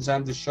versions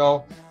on the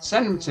show,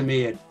 send them to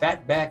me at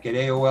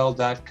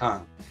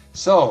fatback@aol.com.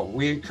 So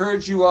we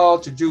encourage you all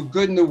to do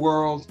good in the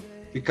world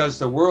because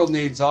the world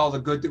needs all the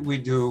good that we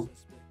do.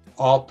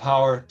 All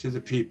power to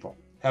the people.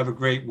 Have a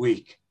great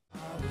week. I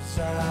was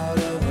out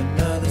of